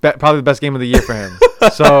of his probably the best game of the year for him.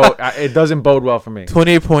 So it doesn't bode well for me.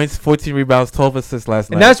 28 points, 14 rebounds, 12 assists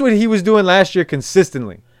last night. And that's what he was doing last year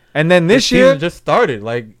consistently. And then this year, just started.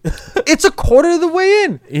 Like it's a quarter of the way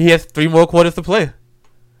in. He has 3 more quarters to play,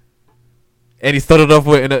 and he started off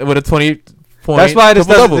with a 20-point. That's why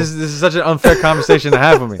this is such an unfair conversation to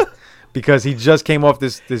have with me, because he just came off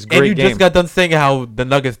this great game. And you just got done saying how the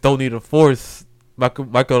Nuggets don't need to force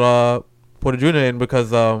Michael Porter Jr. in because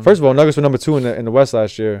first of all, Nuggets were number 2 in the West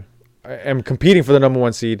last year, and competing for the number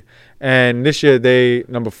 1 seed, and this year they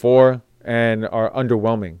number 4 and are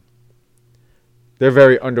underwhelming. They're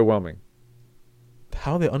very underwhelming.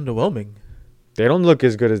 How are they underwhelming? They don't look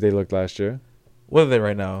as good as they looked last year. What are they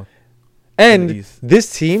right now? And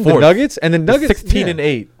this team, the Nuggets,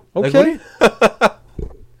 16-8. Okay.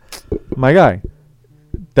 My guy.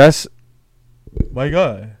 That's my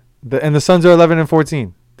guy. And the Suns are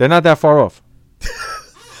 11-14. They're not that far off.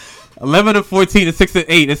 11-14 and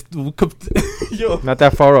 6-8. It's yo. Not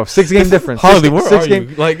that far off. 6-game difference. Harley, where are you?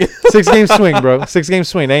 Like 6-game swing, bro. 6-game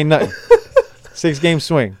swing. Ain't nothing. 6-game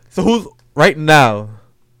swing. So who's right now?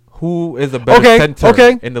 Who is a better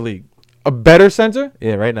center in the league? A better center?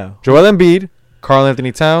 Yeah, right now. Joel Embiid, Karl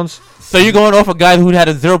Anthony Towns. So you're going off a guy who had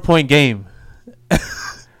a 0-point game.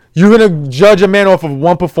 You're gonna judge a man off of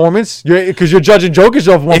one performance? Because you're judging Jokic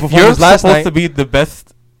off of one performance last night. If you're supposed to be the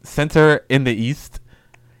best center in the East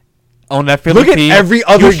on that Philly Look at team, every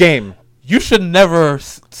other game. You should never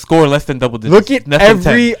score less than double digits. Look at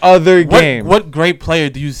every other game. What great player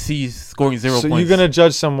do you see scoring 0 points? So you're gonna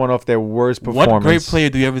judge someone off their worst performance. What great player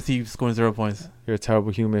do you ever see scoring 0 points? You're a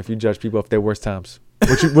terrible human if you judge people off their worst times.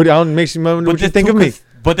 What I don't makes you remember what you think of me.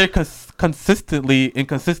 But they're consistently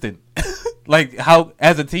inconsistent. Like how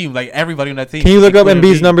as a team, like everybody on that team. Can you look up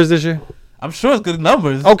Embiid's numbers this year? I'm sure it's good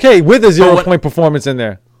numbers. Okay, with a 0-point performance in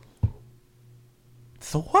there.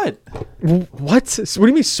 So what? What? What do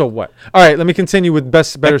you mean? So what? All right, let me continue with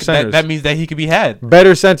better centers. That means that he could be had.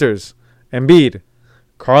 Better centers: Embiid,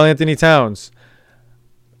 Karl Anthony Towns,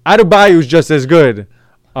 Adebayo's just as good.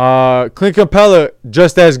 Clint Capella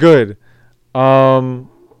just as good.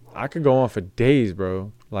 I could go on for days,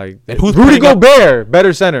 bro. Like Rudy Gobert,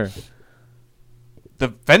 better center.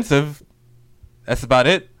 Defensive, that's about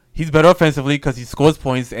it. He's better offensively because he scores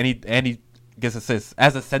points and he gets assists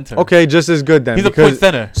as a center. Okay, just as good then. He's a point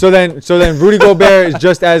center. So then Rudy Gobert is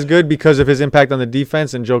just as good because of his impact on the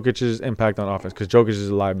defense and Jokic's impact on offense because Jokic is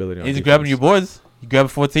a liability on defense. He's grabbing your boards. He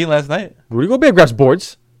grabbed 14 last night. Rudy Gobert grabs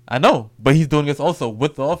boards. I know, but he's doing this also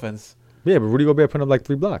with the offense. Yeah, but Rudy Gobert putting up like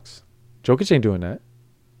 3 blocks. Jokic ain't doing that.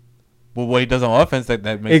 Well, what he does on offense, that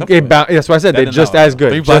makes up for it. That's what I said. They're just as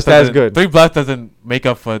good. Just as good. 3 blocks doesn't make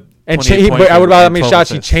up for 28 points. But I would rather how many shots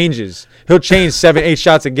he changes. He'll change 7-8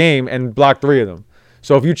 shots a game and block 3 of them.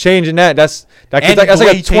 So if you changing that's like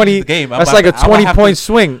a 20. That's like a 20-point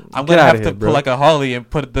swing. I'm gonna have to pull like a Harley and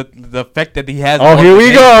put the effect that he has. Oh, here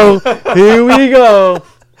we go. Here we go.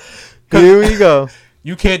 Here we go.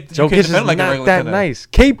 You can't defend like a regular center. Nice.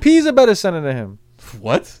 KP's a better center than him.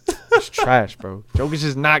 What? It's trash, bro. Jokic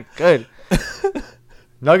is not good.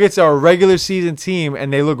 Nuggets are a regular season team,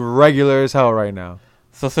 and they look regular as hell right now.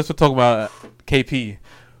 So since we're talking about KP,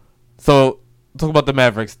 so talk about the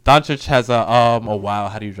Mavericks. Doncic has a wow.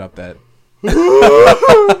 How do you drop that?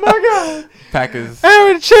 Oh my God. Packers.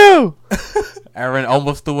 Aaron, chill. Aaron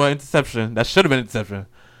almost threw an interception. That should have been an interception.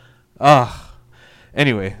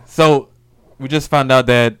 Anyway, so we just found out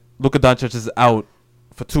that Luka Doncic is out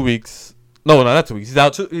for 2 weeks. No, not 2 weeks. He's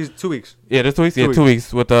out. He's 2 weeks. Yeah, there's 2 weeks. 2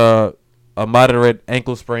 weeks with a moderate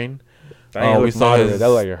ankle sprain. We saw that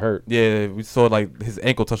like it hurt. Yeah, we saw like his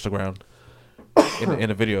ankle touch the ground in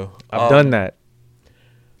a video. I've done that.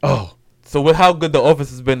 Oh, so with how good the offense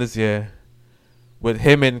has been this year, with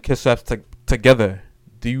him and Kristaps together,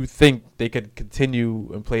 do you think they could continue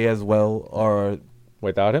and play as well or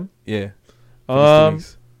without him? Yeah. I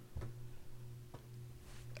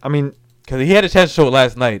mean, because he had a chance to show it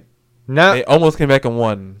last night. They almost came back and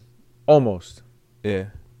won. Almost. Yeah.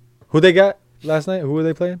 Who they got last night? Who were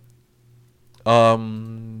they playing? I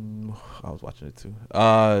was watching it too.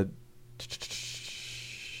 Where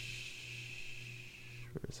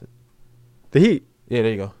is it? The Heat. Yeah,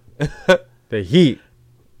 there you go. The Heat.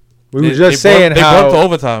 We were just saying how they brought to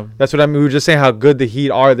overtime. That's what I mean. We were just saying how good the Heat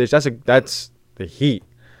are. That's the Heat,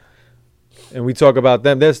 and we talk about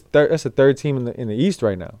them. That's the third team in the East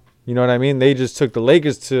right now. You know what I mean? They just took the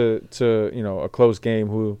Lakers to a close game.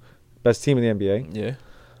 Who best team in the NBA? Yeah.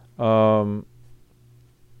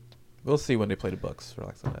 We'll see when they play the Bucks.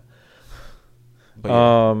 Relax on that. But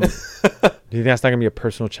yeah. Do you think that's not gonna be a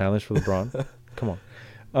personal challenge for LeBron? Come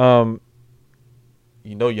on.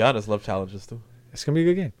 You know Giannis loves challenges too. It's gonna be a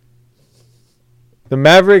good game. The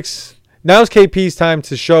Mavericks. Now it's KP's time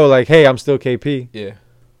to show like, hey, I'm still KP. Yeah.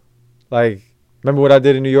 Like, remember what I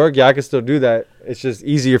did in New York? Yeah, I can still do that. It's just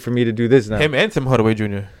easier for me to do this now. Him and Tim Hardaway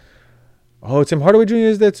Jr. Oh, Tim Hardaway Jr.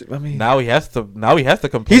 is that? I mean, now he has to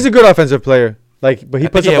compete. He's a good offensive player. Like, but he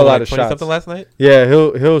puts up a lot of shots. Something last night. Yeah,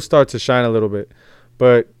 he'll start to shine a little bit,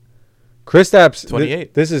 but Kristaps.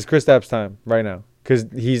 28. This is Kristaps' time right now because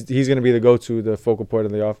he's gonna be the go-to, the focal point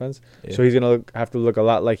of the offense. Yeah. So he's gonna have to look a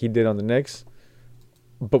lot like he did on the Knicks,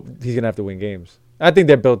 but he's gonna have to win games. I think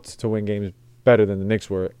they're built to win games better than the Knicks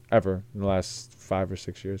were ever in the last 5 or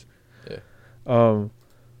 6 years. Yeah.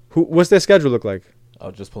 What's their schedule look like?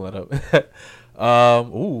 I'll just pull it up.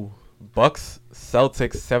 Bucks,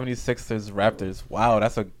 Celtics, 76ers, Raptors. Wow,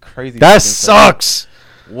 that's a crazy. That sucks.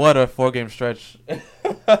 What a 4-game stretch.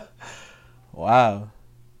 Wow.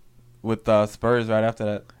 With Spurs right after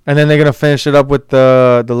that. And then they're gonna finish it up with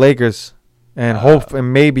the Lakers, and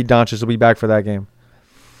and maybe Doncic will be back for that game.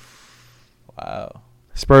 Wow.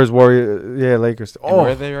 Spurs, Warriors, yeah, Lakers. And where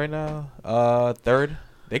are they right now? Third.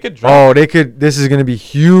 They could drop. Oh, they could. This is gonna be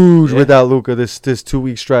huge without Luka. This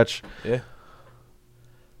 2-week stretch. Yeah.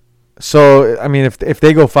 So I mean, if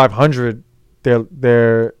they go 500,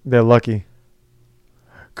 they're lucky.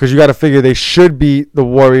 Because you got to figure they should beat the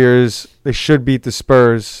Warriors. They should beat the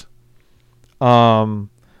Spurs. But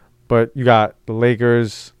you got the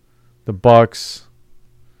Lakers, the Bucks,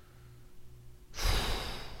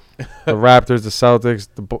 the Raptors, the Celtics.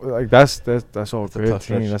 That's all good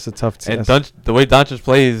team. That's a tough team. And the way Doncic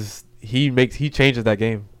plays, he changes that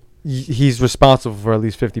game. He's responsible for at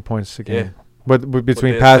least 50 points a game. Yeah. But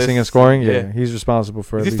between passing and scoring, he's responsible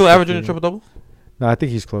for. Is at he least still averaging a 50. triple double? No, I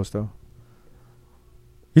think he's close though.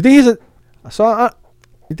 You think he's a?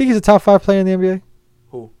 You think he's a top 5 player in the NBA?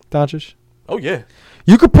 Who? Doncic. Oh yeah.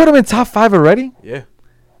 You could put him in top 5 already. Yeah.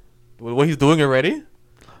 With what he's doing already.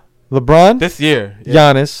 LeBron This year.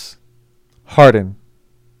 Yeah. Giannis, Harden.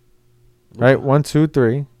 Luka. Right, 1, 2,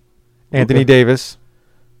 3. Anthony Davis.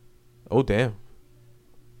 Oh damn.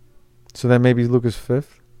 So then maybe Luka's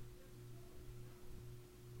 5th.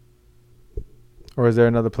 Or is there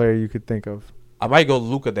another player you could think of? I might go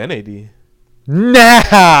Luka then AD.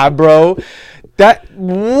 Nah, bro.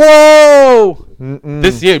 Whoa. Mm-mm.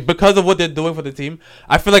 This year, because of what they're doing for the team,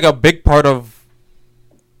 I feel like a big part of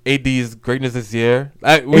AD's greatness this year. We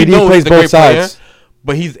AD know plays he's a both great sides. player,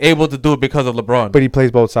 but he's able to do it because of LeBron. But he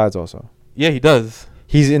plays both sides also. Yeah, he does.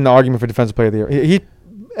 He's in the argument for defensive player of the year. He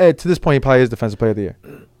to this point, he probably is defensive player of the year.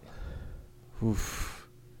 Oof.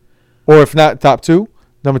 Or if not top 2,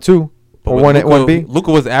 number 2. But Or 1B.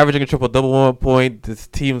 Luka was averaging a triple double 1 point. This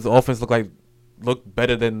team's offense looked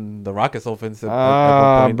better than the Rockets' offense. At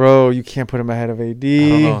one point. Bro, you can't put him ahead of AD. I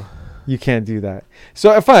don't know. You can't do that.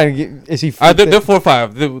 So fine, is he? They're 4 or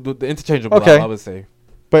 5. The interchangeable. Okay. I would say.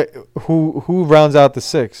 But who rounds out the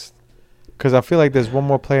 6th? Because I feel like there's one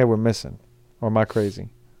more player we're missing. Or am I crazy?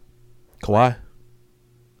 Kawhi.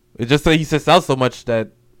 It's just that he sits out so much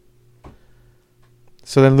that.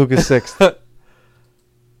 So then Luka's 6th.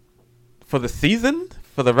 For the season,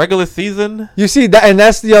 for the regular season. You see that, and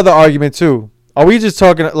that's the other argument too. Are we just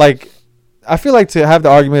talking like? I feel like to have the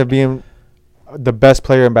argument of being the best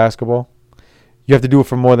player in basketball, you have to do it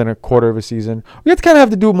for more than a quarter of a season. You have to kind of have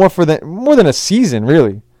to do it more than a season,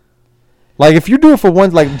 really. Like if you do it for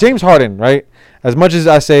one, like James Harden, right? As much as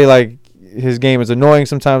I say like his game is annoying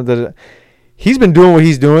sometimes, he's been doing what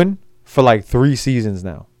he's doing for like 3 seasons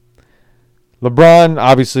now. LeBron,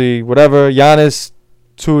 obviously, whatever. Giannis,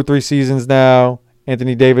 2 or 3 seasons now.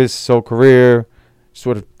 Anthony Davis, sole career,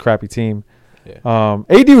 sort of crappy team. Yeah.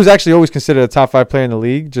 AD was actually always considered a top 5 player in the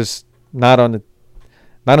league, just not on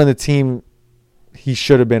the team he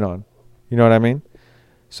should have been on. You know what I mean?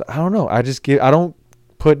 So I don't know. I don't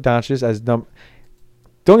put Doncic as dumb.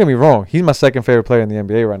 Don't get me wrong. He's my second favorite player in the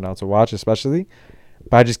NBA right now to watch, especially.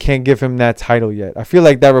 But I just can't give him that title yet. I feel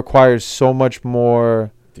like that requires so much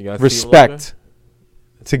more respect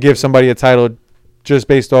to give somebody a title just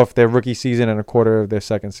based off their rookie season and a quarter of their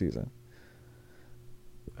second season.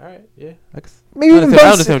 All right, yeah. Maybe even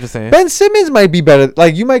I understand what you're saying. Ben Simmons might be better.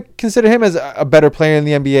 Like you might consider him as a better player in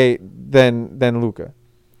the NBA than Luka,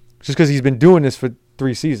 just because he's been doing this for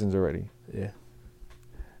 3 seasons already. Yeah.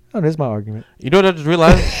 Oh, there's my argument. You know what I just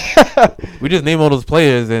realized? We just named all those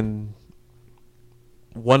players, and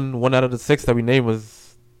one out of the 6 that we named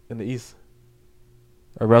was in the East.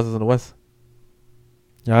 Everybody else was in the West.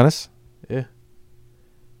 Giannis? Yeah.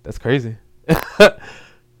 That's crazy.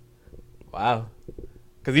 Wow.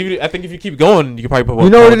 Because I think if you keep going, you can probably put. You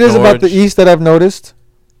know what it is about the East that I've noticed?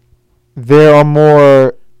 There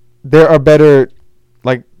are better,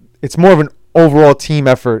 like it's more of an overall team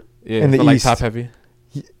effort in the East. Like top heavy.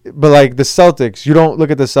 But like the Celtics, you don't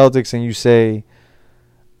look at the Celtics and you say,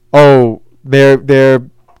 "Oh, they're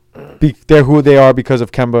who they are because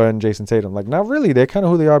of Kemba and Jason Tatum." Like not really. They're kind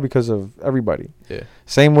of who they are because of everybody. Yeah.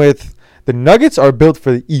 Same with the Nuggets are built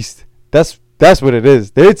for the East. That's what it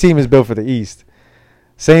is. Their team is built for the East.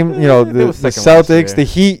 Same, the Celtics, the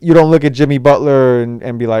Heat. You don't look at Jimmy Butler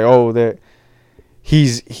and be like, "Oh,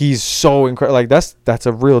 he's so incredible." Like that's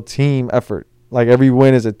a real team effort. Like every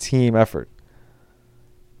win is a team effort.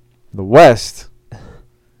 The West.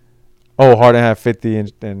 Oh, Harden had 50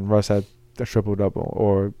 and Russ had a triple double,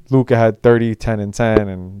 or Luka had 30, 10, and 10,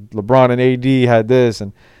 and LeBron and AD had this,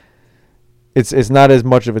 and it's not as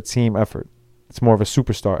much of a team effort. It's more of a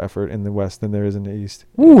superstar effort in the West than there is in the East.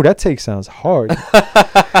 Ooh, that take sounds hard.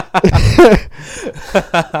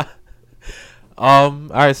 All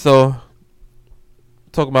right, so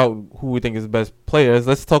talk about who we think is the best players.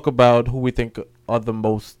 Let's talk about who we think are the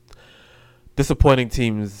most disappointing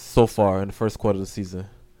teams so far in the first quarter of the season.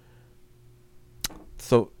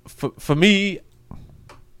 So for me,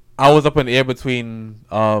 I was up in the air between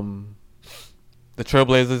the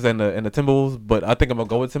Trailblazers and the Timberwolves, but I think I'm gonna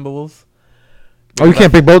go with Timberwolves. Oh, you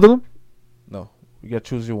can't pick both of them? No, you gotta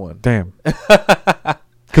choose your one. Damn.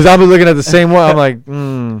 Because I've been looking at the same one. I'm like,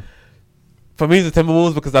 For me, it's the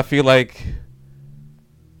Timberwolves because I feel like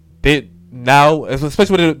now,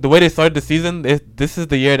 especially with the way they started the season, this is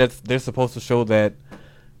the year that they're supposed to show that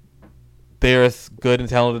they're as good and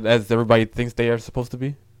talented as everybody thinks they are supposed to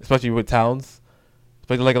be. Especially with Towns,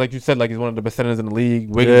 especially like you said, like he's one of the best centers in the league.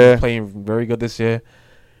 Wiggins is playing very good this year.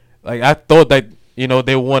 Like I thought that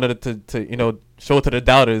they wanted to show it to the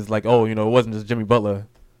doubters, like it wasn't just Jimmy Butler,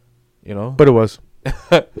 But it was.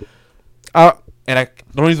 And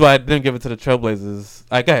the reason why I didn't give it to the Trailblazers,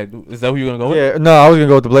 go ahead. Is that who you're gonna go with? Yeah, no, I was gonna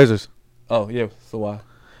go with the Blazers. Oh yeah, so why?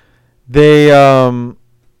 They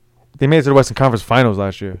made it to the Western Conference Finals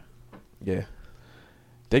last year. Yeah,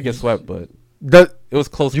 they get swept, but it was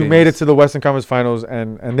close. You made it to the Western Conference Finals,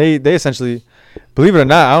 and they essentially, believe it or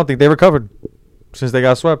not, I don't think they recovered since they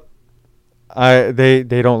got swept. They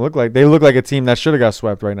don't look like they look like a team that should have got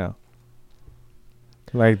swept right now.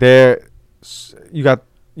 Like you got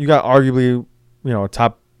arguably a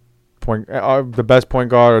top point, the best point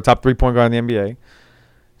guard or top 3 point guard in the NBA.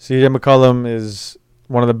 CJ McCollum is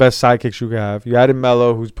one of the best sidekicks you could have. You added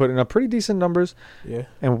Melo, who's putting up pretty decent numbers. Yeah.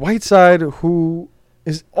 And Whiteside, who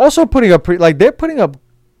is also putting up they're putting up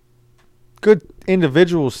good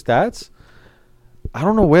individual stats. I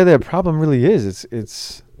don't know where their problem really is.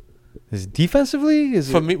 It's defensively.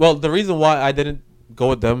 For me, well, the reason why I didn't go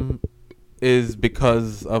with them is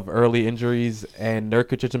because of early injuries and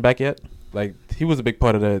Nurkic isn't back yet. Like he was a big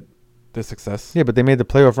part of the success. Yeah, but they made the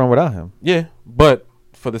playoff run without him. Yeah, but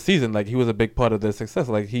for the season, like he was a big part of their success.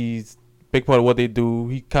 Like he's a big part of what they do.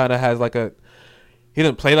 He kind of has he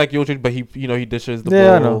didn't play like Jokic, but he dishes the ball.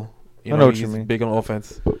 I know. I know what he's you mean. Big on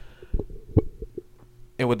offense.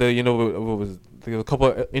 And with there was a couple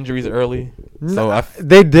of injuries early. So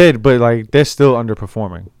they did, but like they're still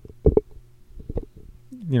underperforming.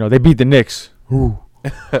 They beat the Knicks. Ooh.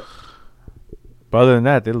 But other than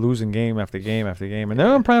that, they're losing game after game after game, and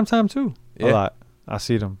they're on prime time too. Yeah. A lot. I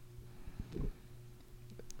see them.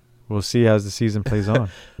 We'll see as the season plays on.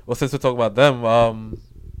 Well, since we talk about them, we'll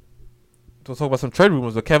talk about some trade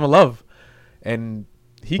rumors with Kevin Love, and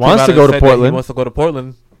he wants to go to Portland. He wants to go to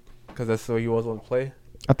Portland because that's where he always want to play.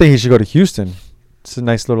 I think he should go to Houston. It's a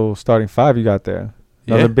nice little starting 5 you got there.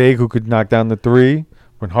 Another big who could knock down the 3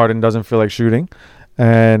 when Harden doesn't feel like shooting,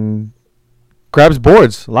 and grabs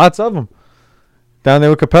boards, lots of them. Down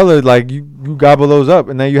there with Capella, like you gobble those up,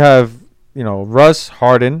 and then you have Russ,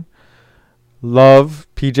 Harden, Love,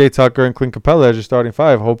 PJ Tucker, and Clint Capella as your starting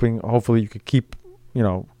 5. Hopefully you could keep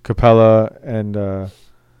Capella and I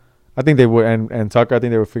think they would, and Tucker. I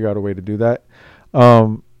think they would figure out a way to do that.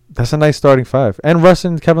 That's a nice starting 5. And Russ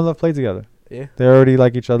and Kevin Love played together. Yeah, they already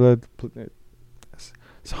like each other.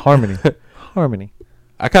 It's harmony. Harmony.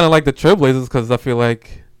 I kind of like the Trailblazers because I feel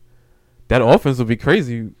like that offense would be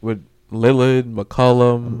crazy with Lillard,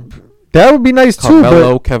 McCollum. That would be nice Carmelo,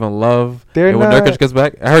 too. But Kevin Love. When Nurkic gets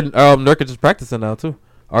back, I heard Nurkic is practicing now too,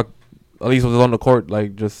 or at least was on the court.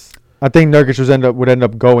 Like just. I think Nurkic would end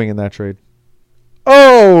up going in that trade.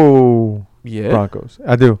 Oh, yeah, Broncos.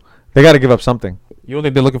 I do. They got to give up something. You don't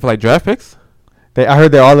think they're looking for like draft picks? I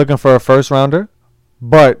heard they are looking for a first rounder,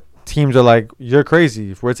 but teams are like, "You're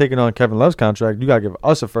crazy. If we're taking on Kevin Love's contract, you got to give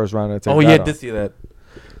us a first rounder." I did see that.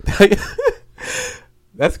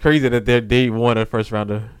 That's crazy that they won a first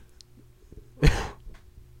rounder.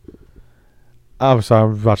 I'm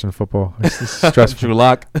sorry, I'm watching football. It's stressful. Drew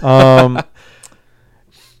Lock.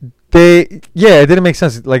 It didn't make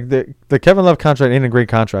sense. Like the Kevin Love contract ain't a great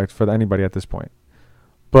contract for anybody at this point.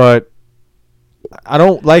 But I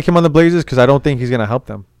don't like him on the Blazers because I don't think he's gonna help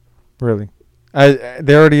them. Really,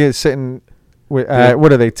 they're already sitting with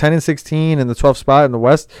what are they 10-16 in the 12th spot in the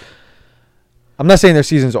West. I'm not saying their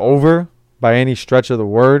season's over by any stretch of the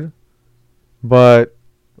word, but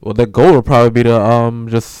their goal would probably be to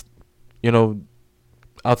just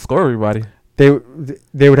outscore everybody.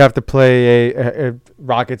 They would have to play a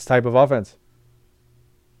Rockets type of offense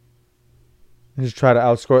and just try to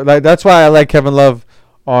outscore. Like that's why I like Kevin Love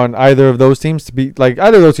on either of those teams to be like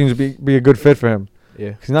either of those teams would be a good fit for him.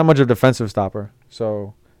 Yeah, he's not much of a defensive stopper,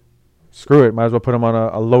 so screw it. Might as well put him on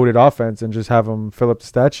a loaded offense and just have him fill up the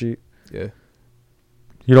stat sheet. Yeah,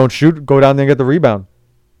 you don't shoot, go down there and get the rebound.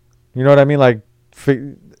 You know what I mean? Like,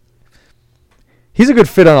 he's a good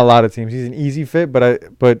fit on a lot of teams. He's an easy fit,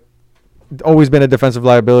 but always been a defensive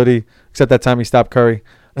liability. Except that time he stopped Curry.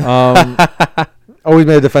 Always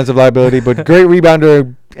been a defensive liability, but great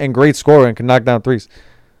rebounder and great scorer and can knock down threes.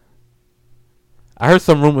 I heard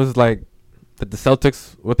some rumors like that the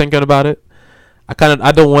Celtics were thinking about it. I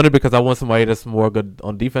don't want it because I want somebody that's more good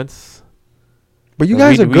on defense. But you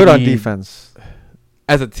guys are good on defense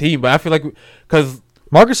as a team. But I feel like because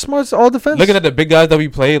Marcus Smart's all defense. Looking at the big guys that we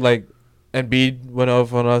played, like Embiid went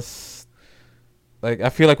off on us. Like I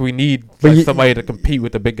feel like we need But somebody to compete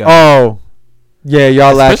with the big guys. Oh, yeah,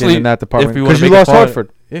 y'all lacking Especially in that department if we because wanna you make lost a part-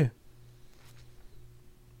 Hartford. Yeah.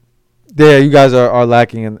 Yeah, you guys are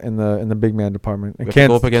lacking in the big man department. And We have to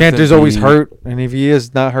go up against Cantor's always Embiid. hurt, and if he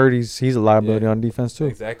is not hurt, he's a liability on defense too.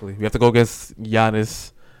 Exactly. We have to go against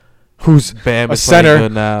Giannis, Who's Bam a is playing center.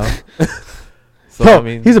 good now. So Yo, I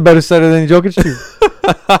mean, he's a better center than Jokic too.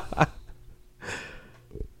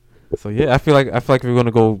 so yeah, I feel like if we're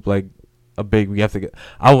gonna go like a big, we have to get.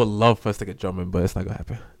 I would love for us to get Drummond, but it's not gonna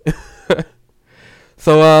happen.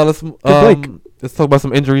 So let's talk about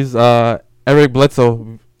some injuries. Eric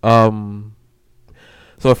Bledsoe. So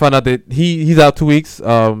I found out that he's out 2 weeks. He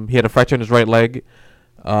had a fracture in his right leg.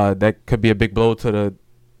 That could be a big blow to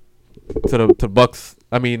the Bucks.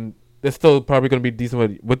 I mean, they're still probably going to be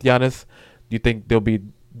decent with Giannis. Do you think they'll be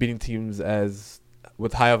beating teams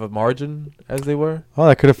with high of a margin as they were? Oh,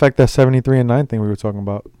 that could affect that 73-9 thing we were talking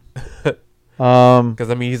about. Because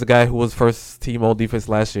I mean, he's a guy who was first team all defense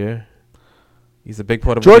last year. He's a big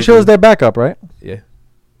part of George Hill's their backup, right? Yeah,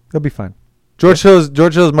 They'll be fine. George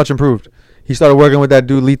Hill's much improved. He started working with that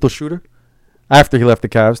dude, Lethal Shooter, after he left the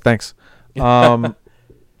Cavs. Thanks.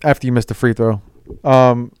 After you missed the free throw.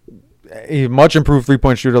 He much improved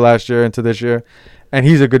 3-point shooter last year into this year, and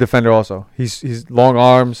he's a good defender also. He's long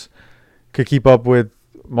arms, could keep up with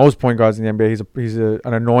most point guards in the NBA. He's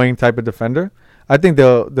an annoying type of defender. I think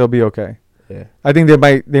they'll be okay. yeah. I think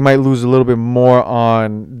they might lose a little bit more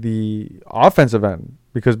on the offensive end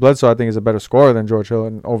because Bledsoe I think is a better scorer than George Hill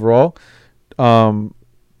and overall. But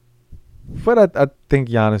I think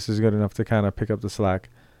Giannis is good enough to kind of pick up the slack.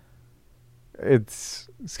 It's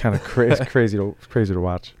kind of it's crazy to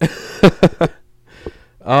watch.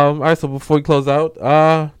 All right, so before we close out,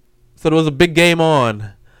 so there was a big game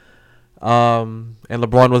on, and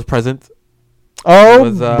LeBron was present. Oh,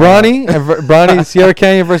 was, Bronny, Sierra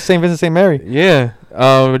Canyon versus St. Vincent St. Mary. Yeah,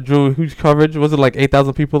 drew huge coverage. Was it like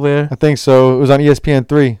 8,000 people there? I think so. It was on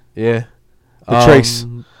ESPN3. Yeah. The Trace.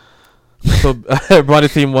 So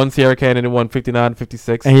Bronny's team won. Sierra Canyon and won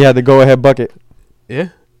 59-56. And he had the go-ahead bucket. Yeah.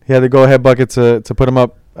 He had the go-ahead bucket to put him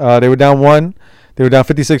up. They were down 1. They were down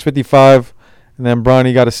 56-55. And then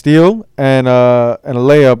Bronny got a steal and a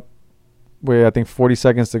layup with, I think, 40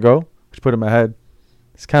 seconds to go, which put him ahead.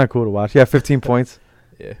 It's kind of cool to watch. He had 15 points.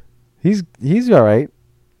 Yeah. He's all right.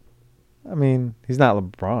 I mean, he's not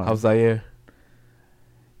LeBron. How's Zaire?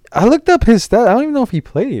 I looked up his stat. I don't even know if he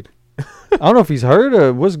played. I don't know if he's hurt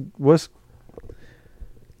or was.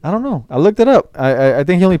 I don't know. I looked it up. I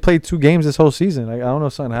think he only played 2 games this whole season. I don't know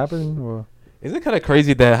if something happened or. Isn't it kind of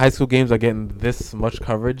crazy that high school games are getting this much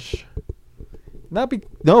coverage? No,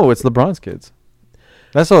 it's LeBron's kids.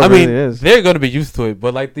 That's all it really is. They're going to be used to it,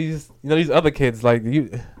 but like these other kids, like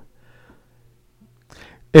you.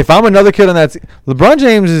 If I'm another kid on that team,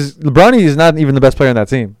 Bronny is not even the best player on that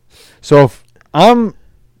team. So if I'm,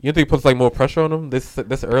 you think it puts like more pressure on them this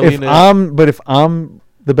early? If I'm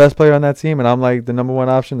the best player on that team and I'm like the number 1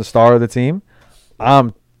 option, the star of the team,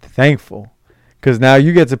 I'm thankful because now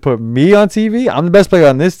you get to put me on TV. I'm the best player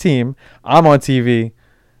on this team. I'm on TV.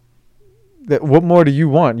 What more do you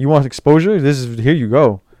want? You want exposure? Here you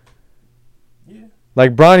go. Yeah.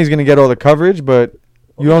 Like Bronny's gonna get all the coverage, but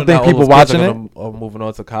you don't think people watching it are moving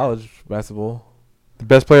on to college basketball? The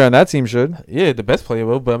best player on that team should. Yeah, the best player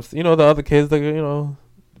will, but the other kids, they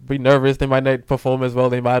be nervous. They might not perform as well.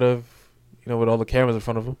 They might have, with all the cameras in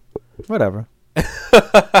front of them. Whatever.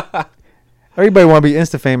 Everybody want to be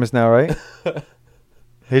Insta famous now, right?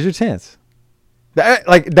 Here's your chance.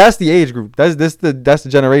 That's the age group. That's the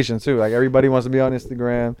generation too. Like everybody wants to be on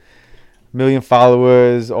Instagram, 1 million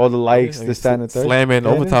followers, all the likes, this, that, and the third. Slamming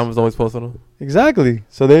overtime was always posting them. Exactly.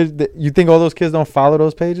 So you think all those kids don't follow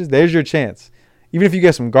those pages? There's your chance. Even if you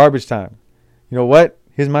get some garbage time, you know what?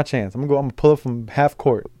 Here's my chance. I'm gonna pull up from half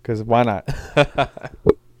court because why not?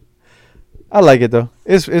 I like it though.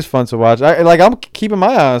 It's fun to watch. I'm keeping my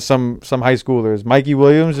eye on some high schoolers. Mikey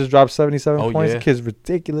Williams just dropped 77 points. Yeah. The kid's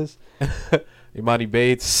ridiculous. Imani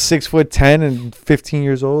Bates, 6'10" and 15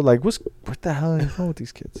 years old. Like what the hell is wrong with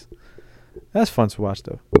these kids? That's fun to watch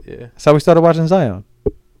though. Yeah. That's how we started watching Zion.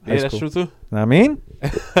 Yeah, that's true too. Know what I mean?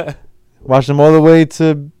 Watch them all the way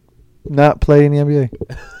to not play in the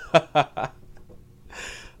NBA.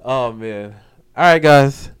 Oh man. All right,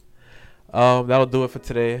 guys. That'll do it for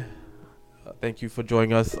today. Thank you for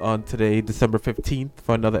joining us on today, December 15th,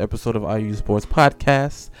 for another episode of IU Sports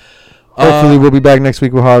Podcast. Hopefully we'll be back next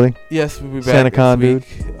week with Harley. Yes, we'll be back SantaCon, next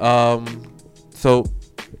week. So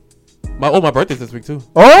my birthday's this week too.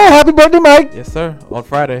 Oh, happy birthday, Mike. Yes, sir. On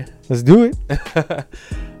Friday. Let's do it.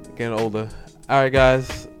 Getting older. All right,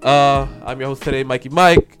 guys. I'm your host today, Mikey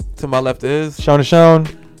Mike. To my left is Shona Shone.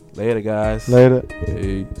 Later, guys. Later.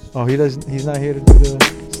 Peace. Oh, he doesn't. He's not here to do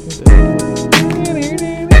the.